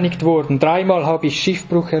gesteinigt worden, 3-mal habe ich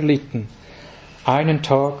Schiffbruch erlitten. 1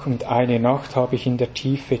 Tag und 1 Nacht habe ich in der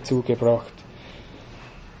Tiefe zugebracht.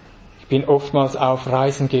 Ich bin oftmals auf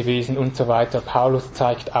Reisen gewesen und so weiter. Paulus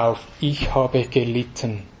zeigt auf, ich habe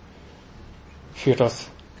gelitten für das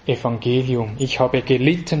Evangelium. Ich habe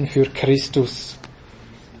gelitten für Christus.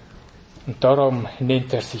 Und darum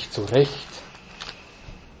nennt er sich zu Recht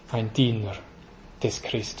ein Diener des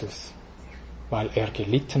Christus, weil er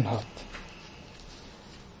gelitten hat.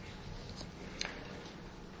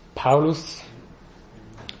 Paulus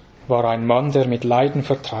war ein Mann, der mit Leiden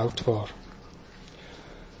vertraut war.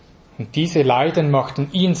 Und diese Leiden machten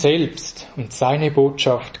ihn selbst und seine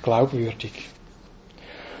Botschaft glaubwürdig.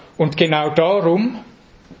 Und genau darum,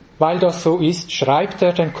 weil das so ist, schreibt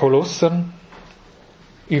er den Kolossern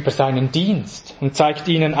über seinen Dienst und zeigt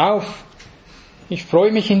ihnen auf, ich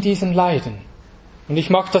freue mich in diesen Leiden. Und ich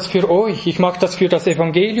mache das für euch, ich mache das für das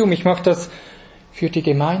Evangelium, ich mache das für die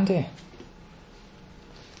Gemeinde.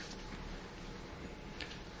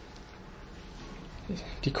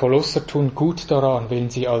 Die Kolosser tun gut daran, wenn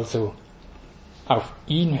sie also auf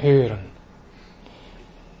ihn hören,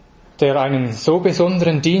 der einen so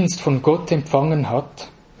besonderen Dienst von Gott empfangen hat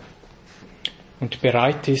und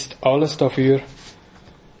bereit ist, alles dafür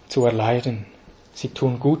zu erleiden. Sie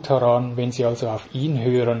tun gut daran, wenn sie also auf ihn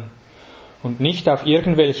hören und nicht auf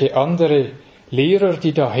irgendwelche andere Lehrer,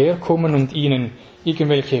 die daherkommen und ihnen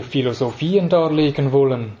irgendwelche Philosophien darlegen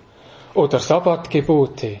wollen oder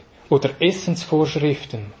Sabbatgebote oder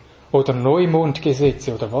Essensvorschriften oder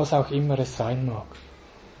Neumondgesetze oder was auch immer es sein mag.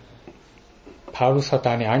 Paulus hat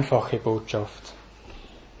eine einfache Botschaft.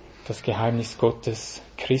 Das Geheimnis Gottes,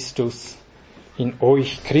 Christus in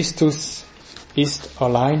euch. Christus ist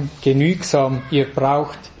allein genügsam. Ihr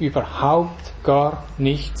braucht überhaupt gar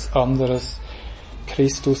nichts anderes.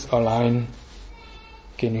 Christus allein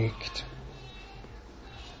genügt.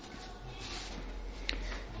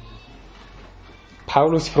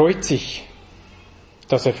 Paulus freut sich,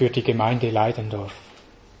 dass er für die Gemeinde leiden darf.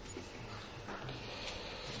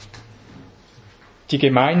 Die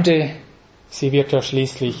Gemeinde, sie wird ja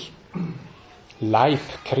schließlich Leib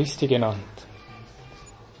Christi genannt.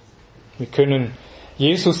 Wir können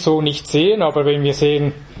Jesus so nicht sehen, aber wenn wir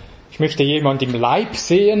sehen, ich möchte jemand im Leib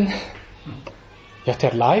sehen, ja,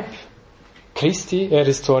 der Leib Christi, er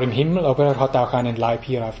ist zwar im Himmel, aber er hat auch einen Leib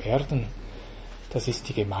hier auf Erden. Das ist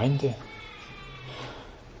die Gemeinde.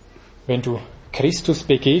 Wenn du Christus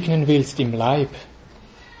begegnen willst im Leib,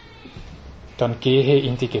 dann gehe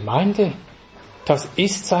in die Gemeinde. Das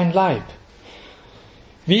ist sein Leib.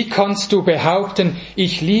 Wie kannst du behaupten,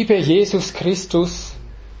 ich liebe Jesus Christus,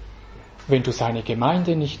 wenn du seine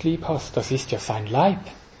Gemeinde nicht lieb hast? Das ist ja sein Leib.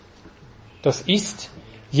 Das ist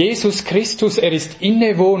Jesus Christus, er ist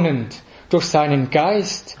innewohnend durch seinen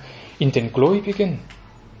Geist in den Gläubigen.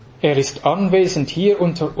 Er ist anwesend hier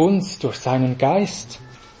unter uns durch seinen Geist.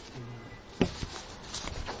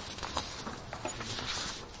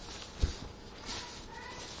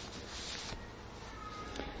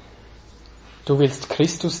 Du willst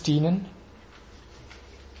Christus dienen?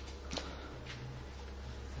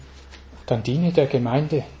 Dann diene der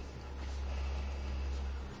Gemeinde.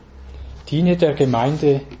 Diene der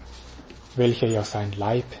Gemeinde, welcher ja sein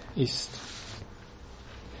Leib ist.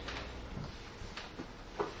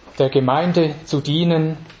 Der Gemeinde zu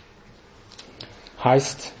dienen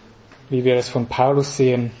heißt, wie wir es von Paulus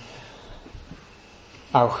sehen,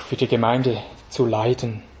 auch für die Gemeinde zu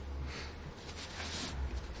leiden.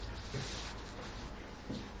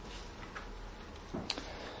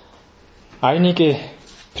 Einige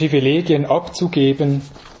Privilegien abzugeben,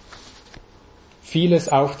 vieles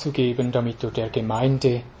aufzugeben, damit du der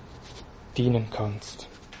Gemeinde dienen kannst.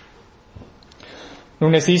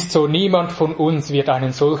 Nun, es ist so, niemand von uns wird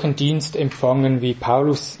einen solchen Dienst empfangen, wie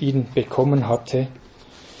Paulus ihn bekommen hatte.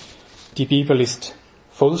 Die Bibel ist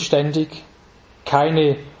vollständig,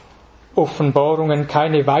 keine Offenbarungen,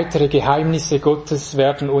 keine weitere Geheimnisse Gottes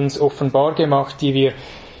werden uns offenbar gemacht, die wir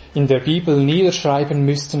in der Bibel niederschreiben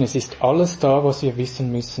müssten. Es ist alles da, was wir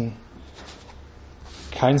wissen müssen.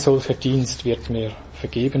 Kein solcher Dienst wird mehr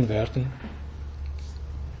vergeben werden.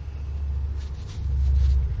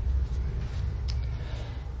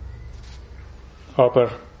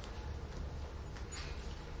 Aber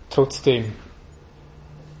trotzdem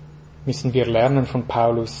müssen wir lernen von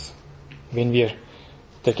Paulus, wenn wir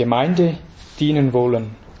der Gemeinde dienen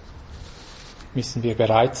wollen, müssen wir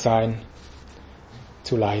bereit sein,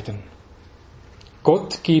 zu leiden.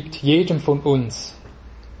 Gott gibt jedem von uns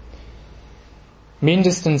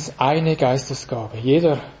mindestens eine Geistesgabe.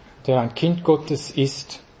 Jeder, der ein Kind Gottes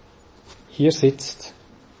ist, hier sitzt,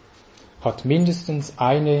 hat mindestens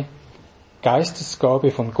eine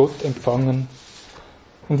Geistesgabe von Gott empfangen.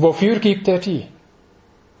 Und wofür gibt er die?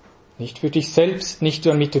 Nicht für dich selbst, nicht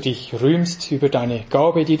damit du dich rühmst über deine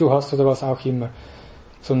Gabe, die du hast oder was auch immer,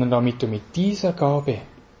 sondern damit du mit dieser Gabe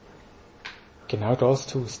genau das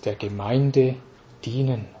tust, der Gemeinde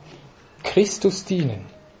dienen, Christus dienen,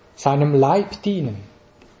 seinem Leib dienen,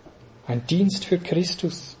 ein Dienst für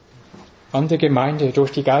Christus an der Gemeinde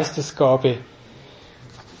durch die Geistesgabe,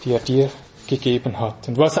 die er dir gegeben hat.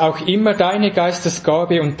 Und was auch immer deine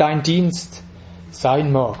Geistesgabe und dein Dienst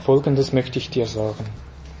sein mag, Folgendes möchte ich dir sagen.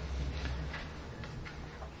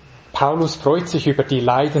 Paulus freut sich über die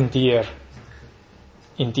Leiden, die er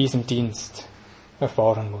in diesem Dienst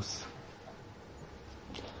erfahren muss.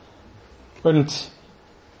 Und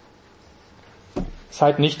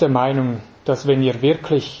seid nicht der Meinung, dass wenn ihr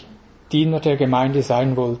wirklich Diener der Gemeinde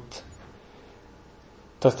sein wollt,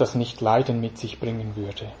 dass das nicht Leiden mit sich bringen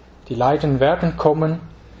würde. Die Leiden werden kommen,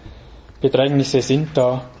 Bedrängnisse sind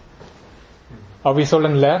da, aber wir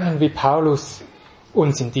sollen lernen, wie Paulus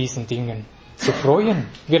uns in diesen Dingen zu freuen.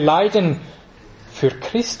 Wir leiden für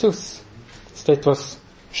Christus. Das ist etwas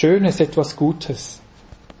Schönes, etwas Gutes.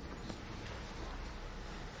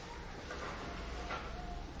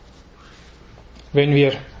 Wenn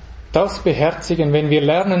wir das beherzigen, wenn wir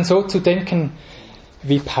lernen, so zu denken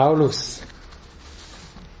wie Paulus,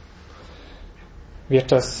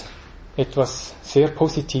 wird das etwas sehr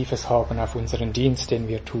Positives haben auf unseren Dienst, den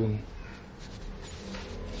wir tun.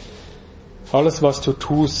 Alles, was du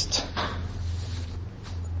tust,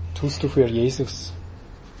 tust du für Jesus,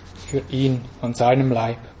 für ihn an seinem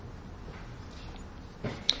Leib.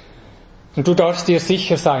 Und du darfst dir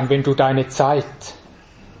sicher sein, wenn du deine Zeit,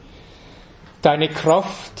 deine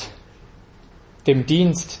Kraft dem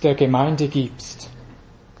Dienst der Gemeinde gibst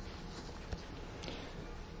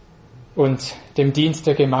und dem Dienst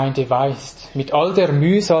der Gemeinde weißt, mit all der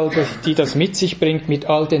Mühsal, die das mit sich bringt, mit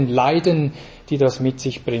all den Leiden, die das mit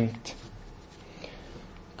sich bringt,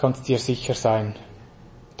 kannst dir sicher sein,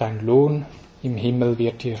 dein Lohn im Himmel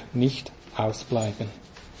wird dir nicht ausbleiben.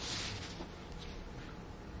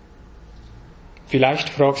 Vielleicht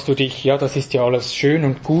fragst du dich, ja, das ist ja alles schön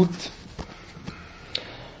und gut,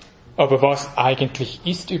 aber was eigentlich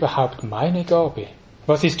ist überhaupt meine Gabe?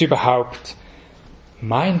 Was ist überhaupt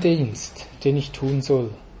mein Dienst, den ich tun soll?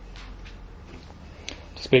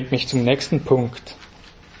 Das bringt mich zum nächsten Punkt.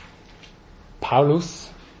 Paulus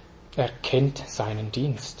erkennt seinen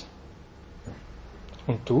Dienst.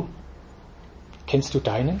 Und du? Kennst du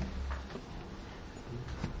deinen?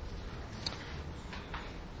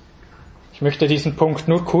 Ich möchte diesen Punkt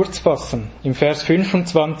nur kurz fassen. Im Vers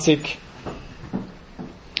 25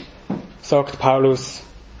 sagt Paulus,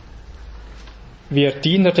 wer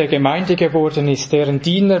Diener der Gemeinde geworden ist, deren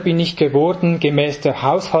Diener bin ich geworden, gemäß der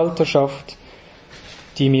Haushalterschaft,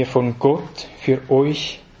 die mir von Gott für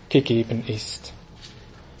euch gegeben ist.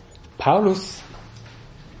 Paulus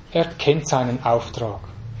erkennt seinen Auftrag.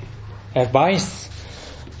 Er weiß,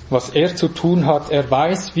 was er zu tun hat. Er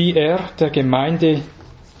weiß, wie er der Gemeinde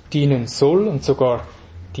dienen soll und sogar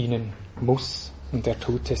dienen muss. Und er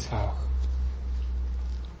tut es auch.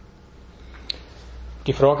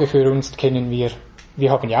 Die Frage für uns kennen wir.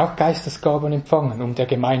 Wir haben ja auch Geistesgaben empfangen, um der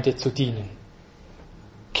Gemeinde zu dienen.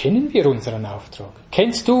 Kennen wir unseren Auftrag?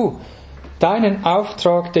 Kennst du deinen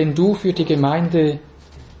Auftrag, den du für die Gemeinde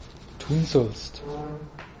tun sollst?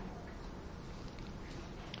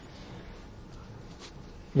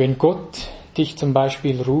 Wenn Gott dich zum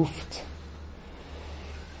Beispiel ruft,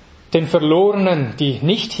 den Verlorenen, die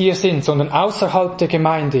nicht hier sind, sondern außerhalb der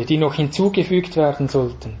Gemeinde, die noch hinzugefügt werden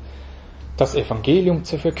sollten, das Evangelium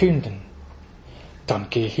zu verkünden, dann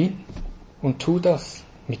geh hin und tu das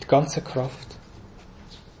mit ganzer Kraft.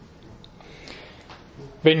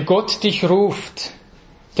 Wenn Gott dich ruft,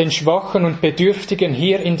 den Schwachen und Bedürftigen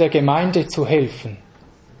hier in der Gemeinde zu helfen,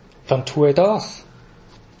 dann tue das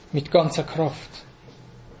mit ganzer Kraft.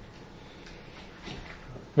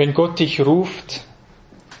 Wenn Gott dich ruft,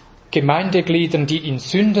 Gemeindegliedern, die in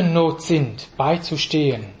Sündennot sind,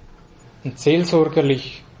 beizustehen und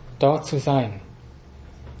seelsorgerlich da zu sein,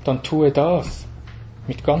 dann tue das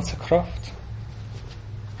mit ganzer Kraft.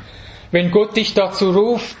 Wenn Gott dich dazu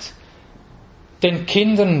ruft, den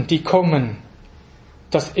Kindern, die kommen,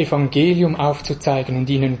 das Evangelium aufzuzeigen und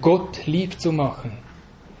ihnen Gott lieb zu machen,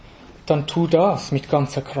 dann tu das mit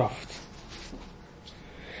ganzer Kraft.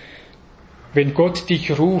 Wenn Gott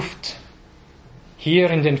dich ruft,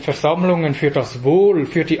 hier in den Versammlungen für das Wohl,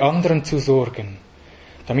 für die anderen zu sorgen,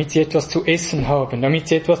 damit sie etwas zu essen haben, damit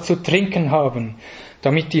sie etwas zu trinken haben,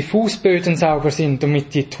 damit die Fußböden sauber sind,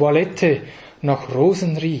 damit die Toilette nach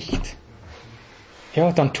Rosen riecht,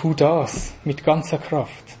 ja, dann tu das mit ganzer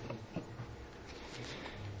Kraft.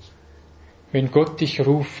 Wenn Gott dich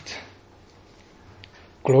ruft,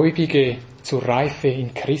 Gläubige zur Reife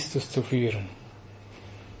in Christus zu führen,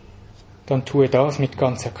 dann tue das mit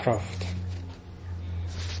ganzer Kraft.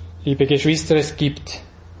 Liebe Geschwister, es gibt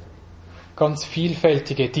ganz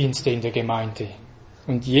vielfältige Dienste in der Gemeinde.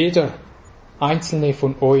 Und jeder einzelne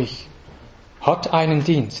von euch hat einen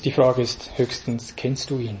Dienst. Die Frage ist höchstens, kennst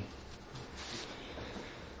du ihn?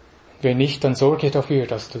 Wenn nicht, dann sorge dafür,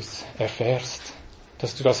 dass du es erfährst,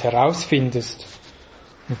 dass du das herausfindest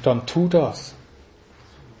und dann tu das.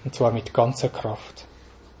 Und zwar mit ganzer Kraft.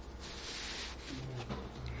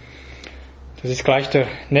 Das ist gleich der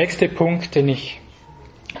nächste Punkt, den ich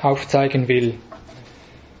aufzeigen will.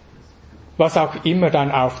 Was auch immer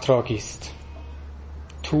dein Auftrag ist,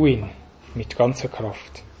 tu ihn mit ganzer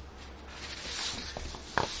Kraft.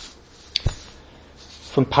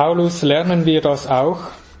 Von Paulus lernen wir das auch.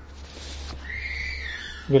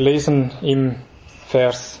 Wir lesen im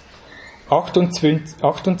Vers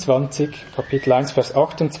 28, Kapitel 1, Vers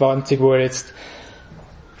 28, wo er jetzt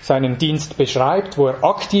seinen Dienst beschreibt, wo er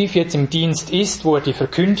aktiv jetzt im Dienst ist, wo er die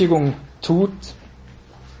Verkündigung tut.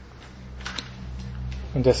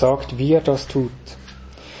 Und er sagt, wie er das tut.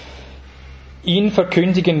 Ihn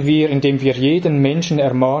verkündigen wir, indem wir jeden Menschen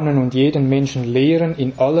ermahnen und jeden Menschen lehren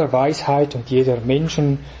in aller Weisheit und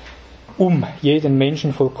um jeden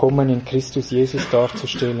Menschen vollkommen in Christus Jesus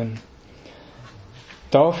darzustellen.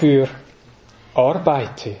 Dafür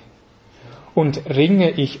arbeite und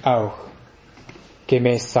ringe ich auch,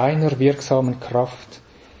 gemäß seiner wirksamen Kraft,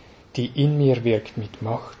 die in mir wirkt mit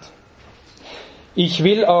Macht. Ich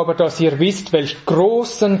will aber, dass ihr wisst, welch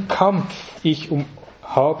großen Kampf ich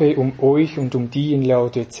habe um euch und um die in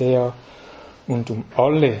Laodicea und um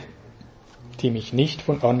alle, die mich nicht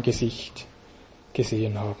von Angesicht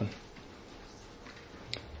gesehen haben.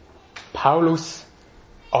 Paulus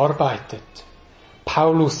arbeitet,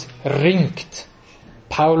 Paulus ringt,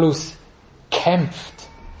 Paulus kämpft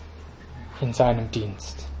in seinem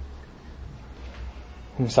Dienst,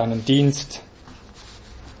 um seinen Dienst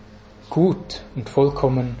gut und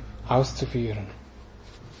vollkommen auszuführen.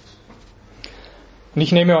 Und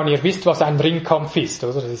ich nehme an, ihr wisst, was ein Ringkampf ist,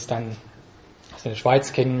 oder? Also in der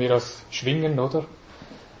Schweiz kennen wir das Schwingen, oder?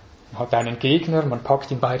 Man hat einen Gegner, man packt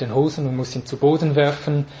ihn bei den Hosen und muss ihn zu Boden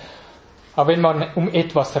werfen. Aber wenn man um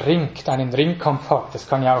etwas ringt, einen Ringkampf hat, das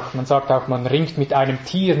kann ja auch, man sagt auch, man ringt mit einem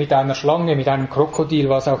Tier, mit einer Schlange, mit einem Krokodil,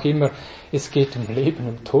 was auch immer. Es geht um Leben,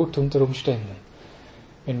 um Tod unter Umständen.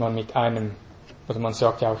 Wenn man oder man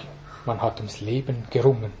sagt ja auch, man hat ums Leben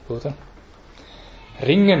gerungen, oder?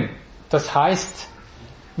 Ringen, das heißt,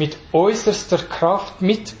 mit äußerster Kraft,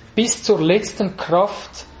 bis zur letzten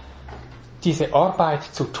Kraft, diese Arbeit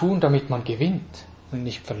zu tun, damit man gewinnt und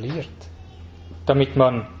nicht verliert. Damit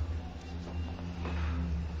man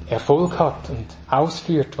Erfolg hat und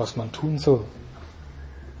ausführt, was man tun soll.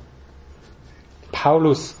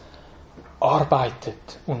 Paulus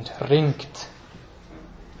arbeitet und ringt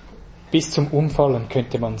bis zum Umfallen,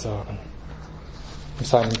 könnte man sagen, um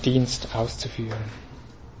seinen Dienst auszuführen.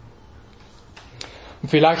 Und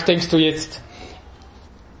vielleicht denkst du jetzt,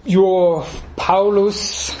 jo,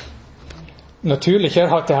 Paulus, natürlich, er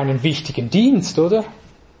hatte einen wichtigen Dienst, oder?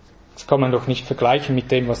 Das kann man doch nicht vergleichen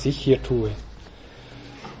mit dem, was ich hier tue.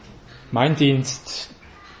 Mein Dienst,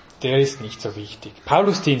 der ist nicht so wichtig.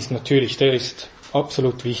 Paulus' Dienst natürlich, der ist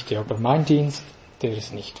absolut wichtig, aber mein Dienst, der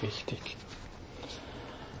ist nicht wichtig.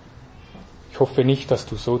 Ich hoffe nicht, dass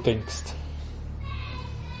du so denkst.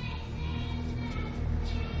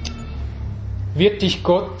 Wird dich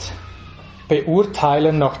Gott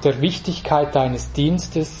beurteilen nach der Wichtigkeit deines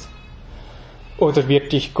Dienstes oder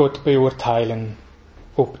wird dich Gott beurteilen,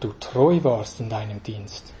 ob du treu warst in deinem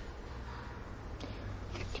Dienst?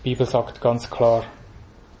 Die Bibel sagt ganz klar,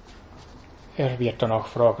 er wird danach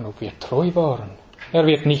fragen, ob wir treu waren. Er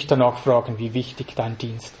wird nicht danach fragen, wie wichtig dein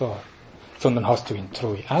Dienst war, sondern hast du ihn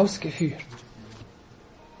treu ausgeführt?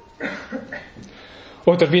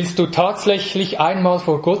 Oder willst du tatsächlich einmal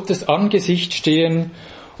vor Gottes Angesicht stehen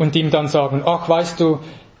und ihm dann sagen, ach weißt du,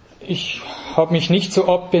 ich habe mich nicht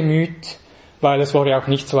so abbemüht, weil es war ja auch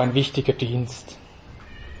nicht so ein wichtiger Dienst.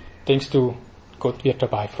 Denkst du, Gott wird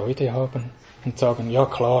dabei Freude haben und sagen, ja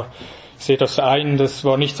klar, ich sehe das ein, das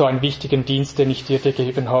war nicht so ein wichtiger Dienst, den ich dir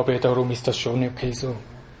gegeben habe, darum ist das schon okay so.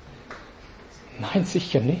 Nein,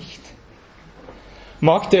 sicher nicht.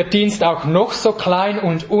 Mag der Dienst auch noch so klein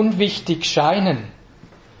und unwichtig scheinen,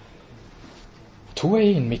 tue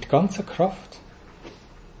ihn mit ganzer Kraft.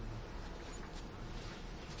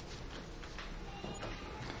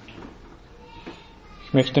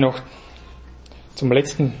 Ich möchte noch zum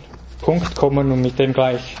letzten Punkt kommen und mit dem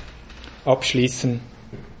gleich abschließen.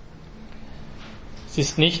 Es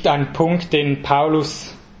ist nicht ein Punkt, den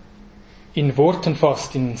Paulus in Worten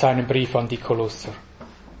fasst in seinem Brief an die Kolosser.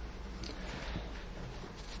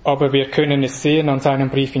 Aber wir können es sehen an seinem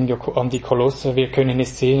Brief an die Kolosser, wir können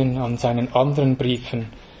es sehen an seinen anderen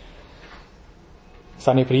Briefen.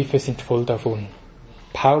 Seine Briefe sind voll davon.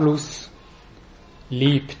 Paulus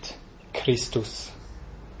liebt Christus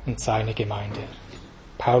und seine Gemeinde.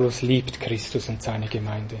 Paulus liebt Christus und seine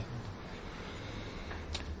Gemeinde.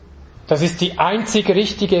 Das ist die einzig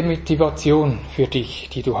richtige Motivation für dich,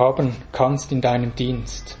 die du haben kannst in deinem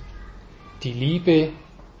Dienst. Die Liebe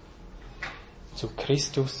zu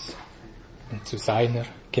Christus und zu seiner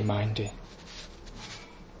Gemeinde.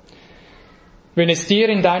 Wenn es dir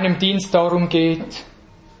in deinem Dienst darum geht,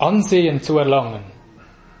 Ansehen zu erlangen,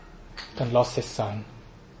 dann lass es sein.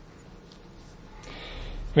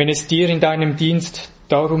 Wenn es dir in deinem Dienst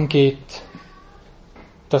darum geht,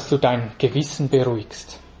 dass du dein Gewissen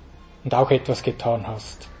beruhigst und auch etwas getan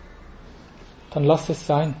hast, dann lass es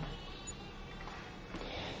sein.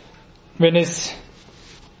 Wenn es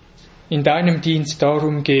in deinem Dienst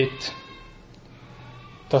darum geht,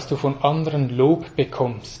 dass du von anderen Lob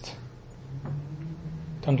bekommst,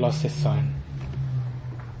 dann lass es sein.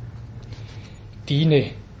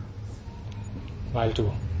 Diene, weil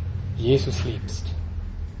du Jesus liebst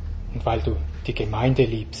und weil du die Gemeinde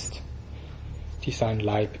liebst, die sein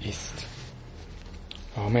Leib ist.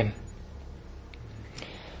 Amen.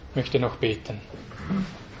 Ich möchte noch beten.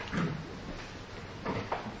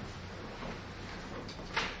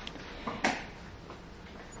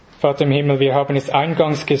 Vater im Himmel, wir haben es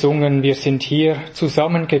eingangs gesungen, wir sind hier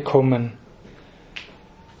zusammengekommen,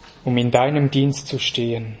 um in deinem Dienst zu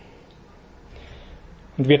stehen.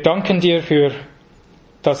 Und wir danken dir für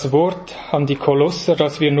das Wort an die Kolosser,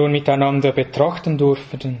 das wir nun miteinander betrachten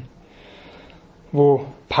durften, wo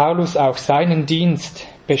Paulus auch seinen Dienst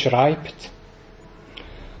beschreibt,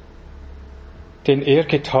 den er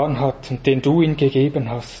getan hat und den du ihm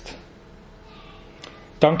gegeben hast.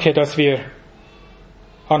 Danke, dass wir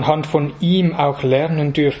anhand von ihm auch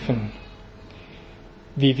lernen dürfen,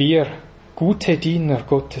 wie wir gute Diener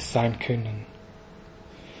Gottes sein können,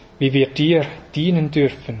 wie wir dir dienen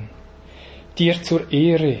dürfen, dir zur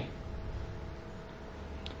Ehre.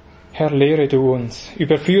 Herr, lehre du uns,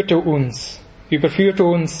 überführe du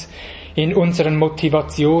uns in unseren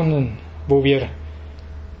Motivationen, wo wir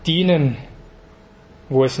dienen,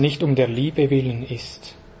 wo es nicht um der Liebe willen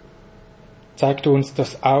ist. Zeig du uns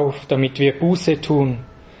das auf, damit wir Buße tun,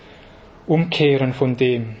 umkehren von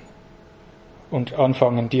dem und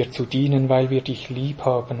anfangen dir zu dienen, weil wir dich lieb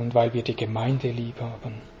haben und weil wir die Gemeinde lieb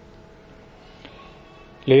haben.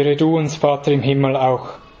 Lehre du uns, Vater im Himmel,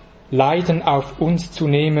 auch Leiden auf uns zu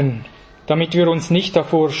nehmen, damit wir uns nicht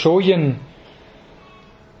davor scheuen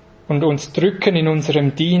und uns drücken in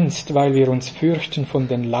unserem Dienst, weil wir uns fürchten von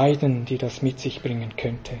den Leiden, die das mit sich bringen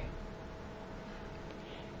könnte.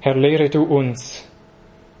 Herr, lehre du uns,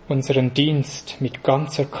 unseren Dienst mit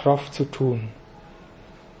ganzer Kraft zu tun,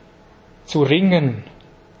 zu ringen,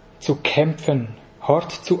 zu kämpfen,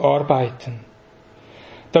 hart zu arbeiten,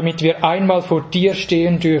 damit wir einmal vor dir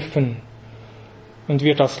stehen dürfen und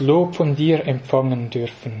wir das Lob von dir empfangen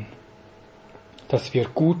dürfen, dass wir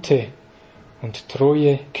gute und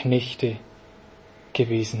treue Knechte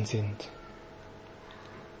gewesen sind.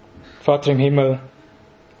 Vater im Himmel,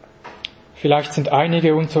 vielleicht sind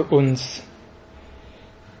einige unter uns,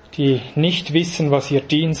 die nicht wissen, was ihr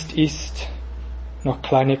Dienst ist, noch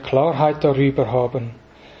kleine Klarheit darüber haben.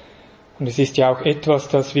 Und es ist ja auch etwas,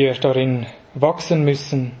 dass wir darin wachsen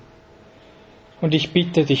müssen. Und ich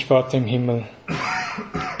bitte dich, Vater im Himmel,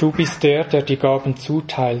 du bist der, der die Gaben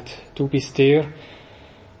zuteilt. Du bist der,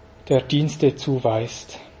 der Dienste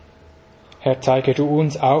zuweist. Herr, zeige du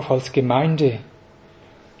uns auf als Gemeinde,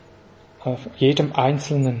 auf jedem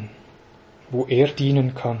Einzelnen, wo er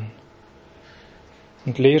dienen kann.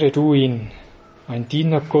 Und lehre du ihn, ein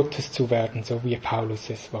Diener Gottes zu werden, so wie Paulus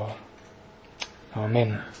es war.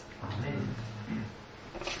 Amen. Amen.